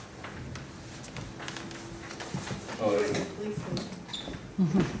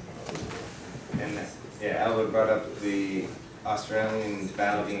 And yeah, Alva brought up the Australians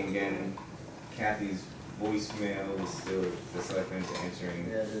balloting again. Kathy's voicemail is still the selectmen's answering.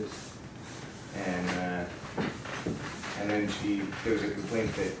 Yeah, it is. And then there was a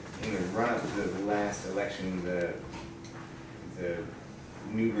complaint that in the run-up to the last election, the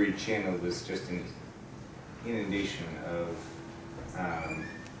Newbury channel was just an inundation of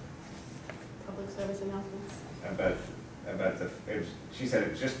Public service announcements. She said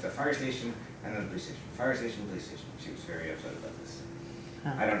it was just the fire station and then the police station. Fire station, police station. She was very upset about this.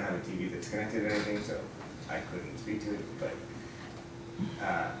 Huh. I don't have a TV that's connected to anything, so I couldn't speak to it, but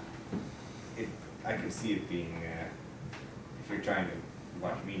I could see it being, if you're trying to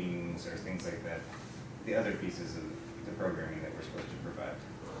watch meetings or things like that, the other pieces of the programming that we're supposed to provide.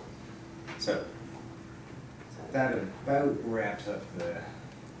 So that about wraps up the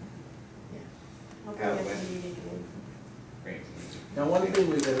Now, one thing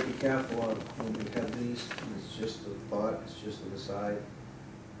we gotta be careful of when we have these, and it's just a thought, it's just an aside,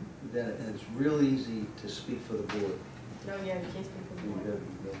 and it's real easy to speak for the board. No, yeah, you can't speak for the You board. gotta be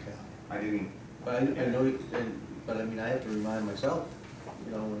real careful. I didn't. But I know, but I mean, I have to remind myself,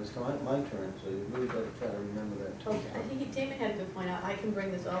 you know, when it's my turn, so you really gotta try to remember that too. Oh, I think Damon had a good point out. I can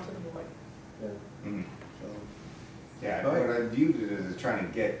bring this all to the board. Yeah, Mm-hmm. so. Yeah, All right. what I viewed it as trying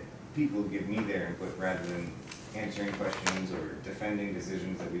to get people to give me their input rather than answering questions or defending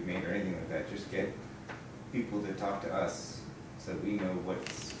decisions that we've made or anything like that. Just get people to talk to us so that we know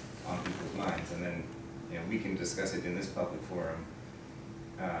what's on people's minds, and then, you know, we can discuss it in this public forum.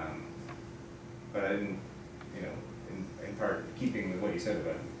 But I didn't, you know, in part, keeping with what you said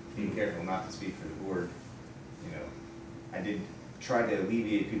about being careful not to speak for the board, you know, I did try to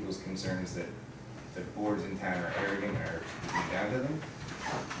alleviate people's concerns that the boards in town are arrogant or speaking down to them,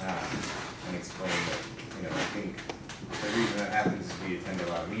 and explain that, you know, I think the reason that happens is we attend a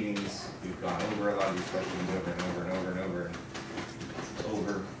lot of meetings, we've gone over a lot of these questions over and over and over and over and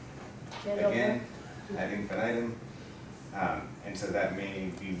over again, ad infinitum. And so that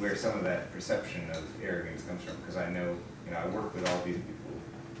may be where some of that perception of arrogance comes from, because I know, you know, I work with all these people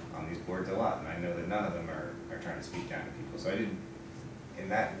on these boards a lot, and I know that none of them are trying to speak down to people. So I didn't, in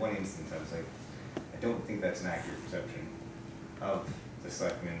that one instance, I was like, I don't think that's an accurate perception of the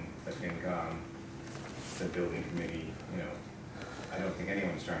selectmen, the FinCom, the building committee, you know. I don't think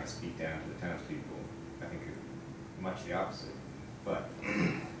anyone's trying to speak down to the townspeople. I think much the opposite. But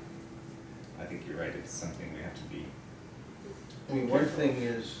I think you're right, it's something we have to be. I mean, one thing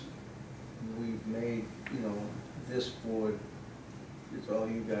is, we've made, you know, this board, it's all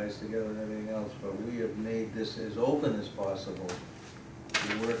you guys together and everything else, but we have made this as open as possible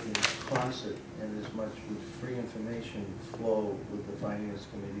to work in concert and as much with free information flow with the finance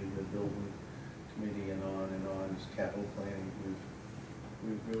committee, the building committee, and on, capital planning.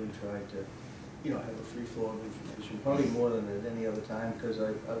 We've really tried to, you know, have a free flow of information, probably more than at any other time, because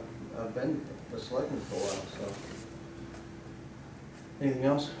I've been a selectman for a while, so. Anything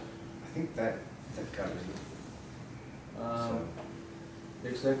else? I think that covers it.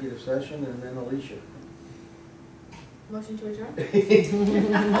 Executive session, and then Alicia. Motion to adjourn?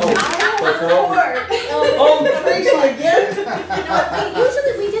 Oh, Tracy again? No,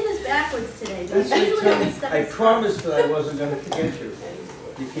 usually we did this backwards today. That's Usually right, we stuff I this promised that I wasn't gonna forget you.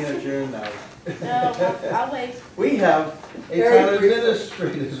 You can't adjourn now. No, I'll wait. We have a Very town briefly.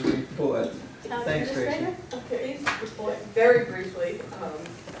 administrator's report. Town Thanks, Tracy. administrator? Okay, report. Very briefly,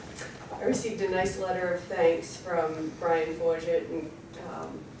 I received a nice letter of thanks from Brian Forget and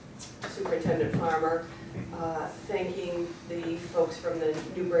Superintendent Farmer, thanking the folks from the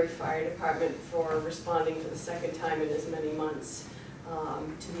Newbury Fire Department for responding for the second time in as many months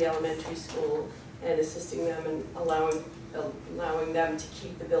to the elementary school and assisting them and allowing them to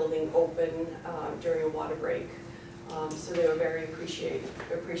keep the building open during a water break. So they were very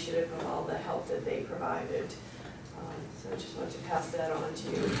appreciative of all the help that they provided. So I just wanted to pass that on to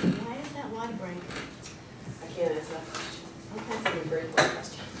you. Why is that water break? I can't answer that question. Okay. That's a very good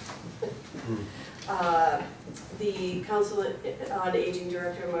question. The Council on Aging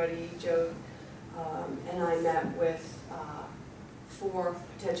Director, Marty Joe, and I met with 4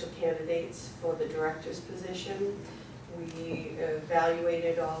 potential candidates for the director's position. We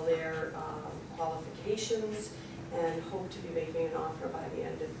evaluated all their qualifications and hope to be making an offer by the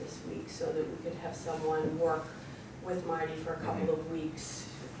end of this week so that we could have someone work with Marty for a couple of weeks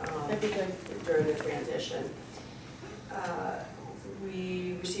That'd be good. during the transition.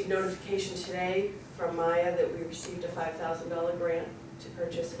 We received notification today from Maya that we received a $5,000 grant to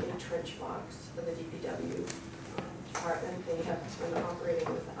purchase a trench box for the DPW department. They have been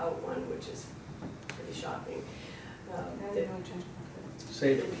operating without one, which is pretty shocking.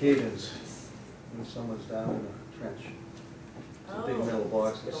 Save cadence when someone's down in a trench. It's a big metal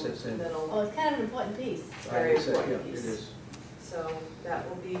box that sits in. Oh, it's kind of an important piece. Very I would say, important yeah, piece. it is. So that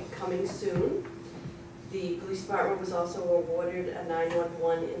will be coming soon. The police department was also awarded a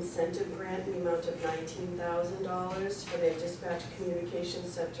 911 incentive grant in the amount of $19,000 for their dispatch communication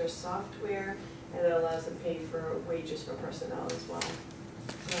center software, and it allows them to pay for wages for personnel as well. So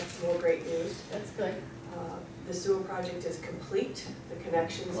that's more great news. That's good. The sewer project is complete, the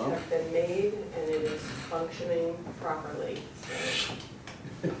connections Wow. have been made, and it is functioning properly, so.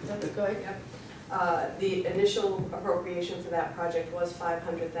 That's good. Yep. The initial appropriation for that project was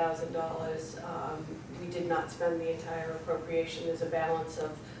 $500,000. We did not spend the entire appropriation. There's a balance of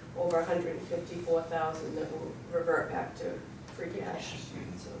over $154,000 that will revert back to free cash,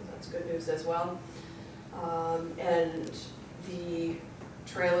 so that's good news as well. And the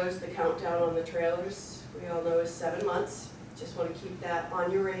trailers, the countdown on the trailers, we all know is 7 months. Just want to keep that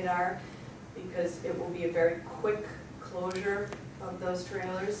on your radar because it will be a very quick closure of those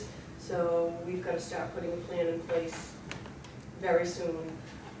trailers. So we've got to start putting a plan in place very soon.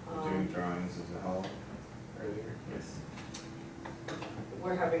 Doing drawings of the hull earlier? Yes.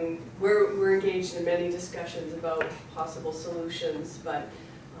 We're engaged in many discussions about possible solutions, but.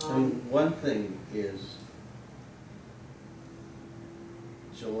 I mean, one thing is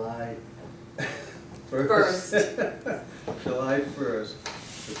July 1st. July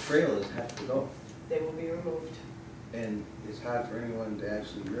 1st, the trailers have to go. They will be removed. And it's hard for anyone to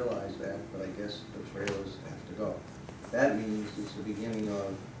actually realize that, but I guess the trailers have to go. That means it's the beginning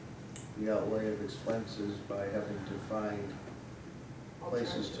of the outlay of expenses by having to find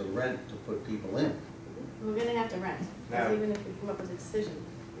places to rent to put people in. We're gonna have to rent, Now- because even if we come up with a decision.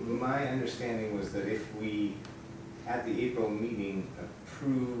 My understanding was that if we, at the April meeting,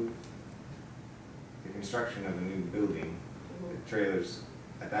 approve the construction of a new building, the trailers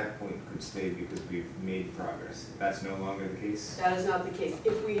at that point could stay because we've made progress. That's no longer the case? That is not the case.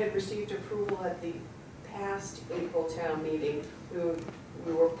 If we had received approval at the past April town meeting,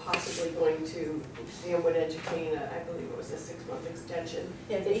 we were possibly going to, Sam would entertain, I believe it was a 6-month extension.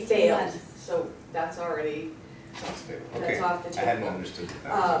 Yeah, It 18 failed, months. so that's already, That's fair. that's Okay. off the table. I hadn't understood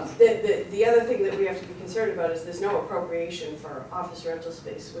that. The other thing that we have to be concerned about is there's no appropriation for office rental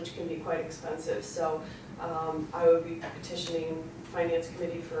space, which can be quite expensive. So I would be petitioning Finance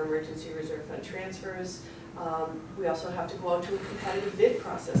Committee for emergency reserve fund transfers. We also have to go out to a competitive bid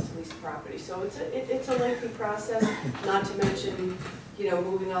process to lease property. So it's a lengthy process, not to mention,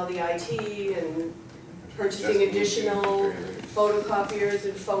 moving all the IT and purchasing additional photocopiers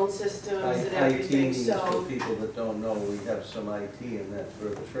and phone systems and IT everything, means for so. people that don't know, we have some IT in that for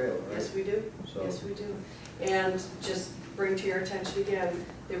the trailer, right? Yes, we do. So- Yes, we do. And just bring to your attention again,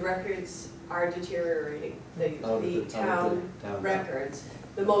 the records are deteriorating. The town records.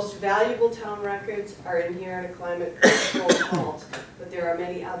 The most valuable town records are in here at a climate control vault, but there are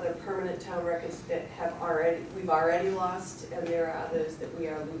many other permanent town records that we've already lost, and there are others that we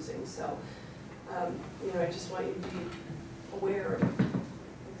are losing. So, I just want you to be aware of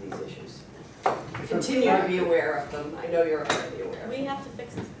these issues. Continue to be aware of them. I know you're already aware of them. We have to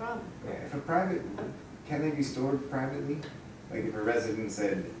fix this problem. If a private, can they be stored privately? Like if a resident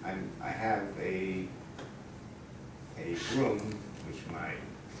said, I have a room which my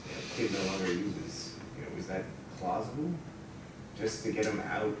kid no longer uses, is that plausible? Just to get them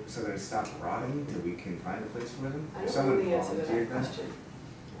out so that it stops rotting till we can find a place for them? I If don't know someone the answer to volunteered that question.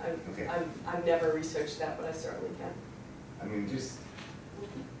 Okay. I've never researched that, but I certainly can. I mean, just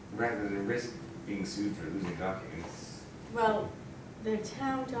rather than risk being sued for losing documents. Well, they're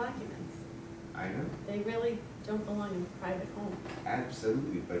town documents. I know, They really don't belong in private homes.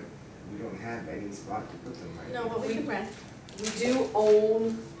 absolutely, but we don't have any spot to put them right now. No, but we can rent. We do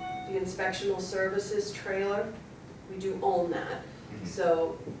own the inspectional services trailer. We do own that.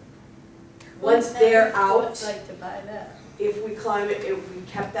 So, once they're out, What's like to buy that? if we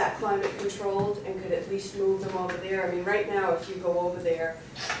kept that climate controlled and could at least move them over there. I mean, right now, if you go over there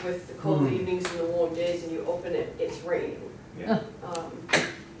with the cold evenings and the warm days and you open it, it's raining. Yeah.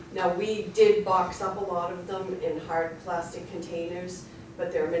 Now, we did box up a lot of them in hard plastic containers,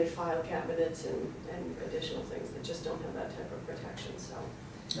 but there are many file cabinets and additional things that just don't have that type of protection, so.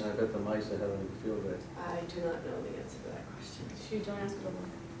 And I bet the mice are having a field day. I do not know the answer to that question. Shoot, don't ask for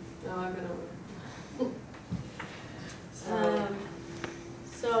one. No, I've been over.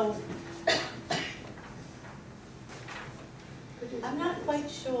 So, I'm not quite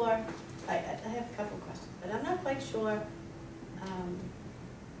sure, I have a couple of questions, but I'm not quite sure,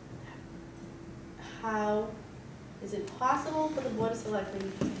 how, is it possible for the Board of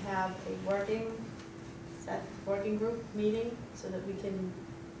Selectmen to have a working group meeting so that we can,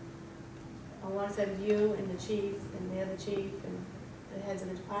 alongside of you and the chief and the other chief and the heads of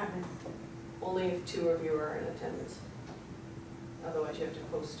the department? Only if 2 of you are in attendance. Otherwise, you have to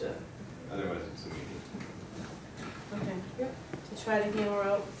post a. Otherwise, it's a meeting. Okay. Yep. To try to hammer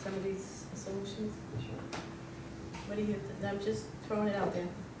out some of these solutions? Sure. What do you, I'm just throwing it out there.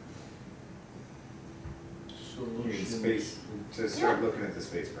 You need space, to start looking at the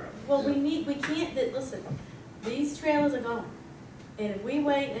space problem. Well, we can't, listen, these trailers are gone. And if we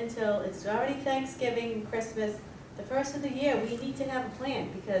wait until it's already Thanksgiving, Christmas, the first of the year, we need to have a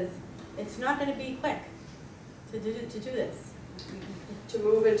plan because it's not gonna be quick to do this. To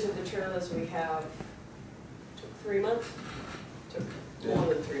move into the trailers we have, took 3 months? Took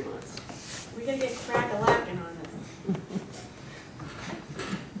more than 3 months. We gotta get crack-a-lackin' on this.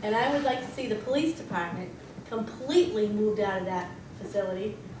 And I would like to see the police department completely moved out of that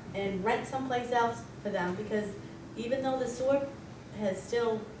facility and rent someplace else for them, because even though the sewer has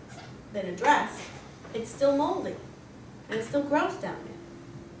still been addressed, it's still moldy, and it's still gross down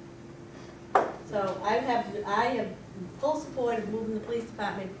there. So I have full support of moving the police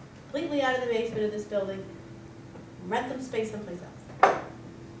department completely out of the basement of this building, rent them space someplace else.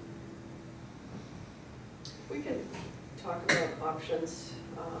 We can talk about options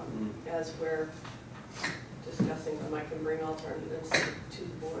as we're discussing them. I can bring alternatives to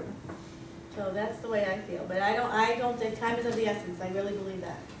the board. So that's the way I feel, but I don't think time is of the essence, I really believe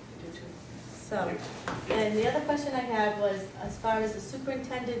that. I do too. So, and the other question I had was, as far as the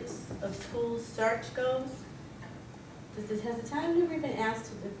superintendent of schools search goes, has the town of Newbury been asked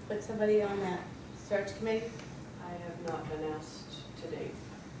to put somebody on that search committee? I have not been asked to date.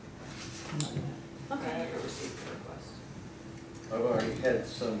 I Okay. haven't received a request. I've already had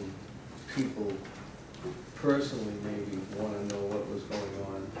some people personally maybe want to know what was going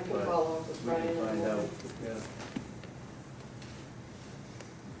on. I can but follow up with we Brian can in the find morning. out, yeah.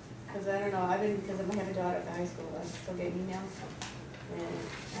 Because I don't know, because I have a daughter at the high school, I still get emails. And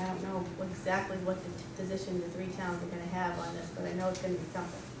I don't know exactly what the position the 3 towns are gonna have on this, but I know it's gonna be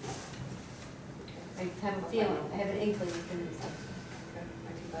something. I have a feeling, I have an inkling it's gonna be something. Okay, I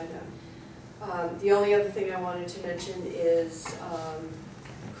can find out. The only other thing I wanted to mention is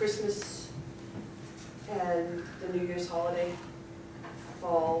Christmas and the New Year's holiday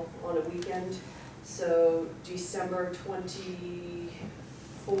fall on a weekend. So December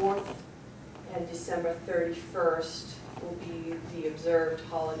 24th and December 31st will be the observed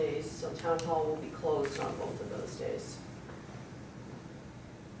holidays, so town hall will be closed on both of those days.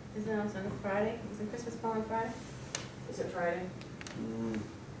 Isn't it on a Friday? Isn't Christmas fall on Friday? Is it Friday?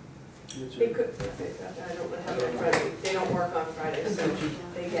 It's They could, I don't know how they're Friday, they don't work on Friday, so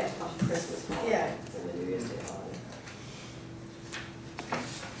they get Christmas holiday and the New Year's Day holiday.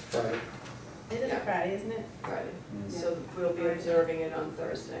 Right. It is a Friday, isn't it? Friday, so we'll be observing it on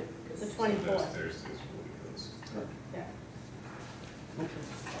Thursday. The 24th. Thursdays will be closed. Yeah.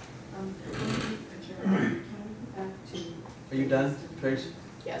 Are you done, Tracy?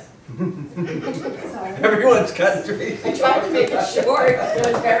 Yes. Everyone's got Tracy. I tried to make it short, it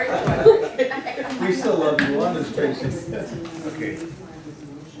was very short. We still love you, honest, Tracy. Okay.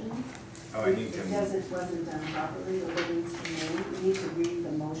 Oh, I need to. Because it wasn't done properly, the living's made, we need to read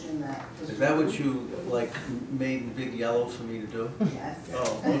the motion that was. Is that what you, like, made in big yellow for me to do? Yes.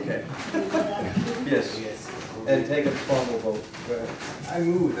 Oh, okay. Yes, and take a formal vote. Go ahead. I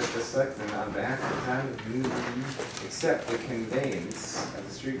move that the selectmen, on behalf of the town of Newbury, accept the conveyance of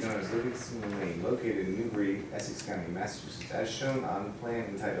the street known as Livingston Lane, located in Newbury, Essex County, Massachusetts, as shown on the plan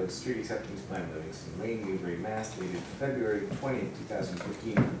entitled Street Acceptance Plan, Livingston Lane, Newbury, Mass, dated February 20th,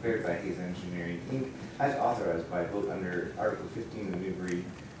 2015, prepared by Hayes Engineering, Inc., as authorized by vote under Article 15 of the Newbury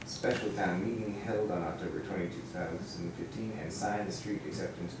Special Town Meeting held on October 20, 2015, and signed the Street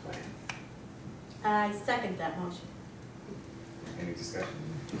Acceptance Plan. I second that motion. Any discussion?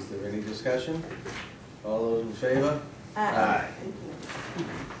 Is there any discussion? All those in favor? Aye.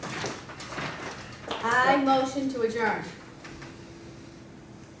 I motion to adjourn.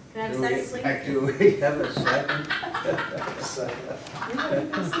 Can I have a second, please? Do we have a second?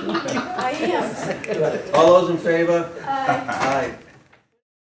 I am. All those in favor? Aye. Aye.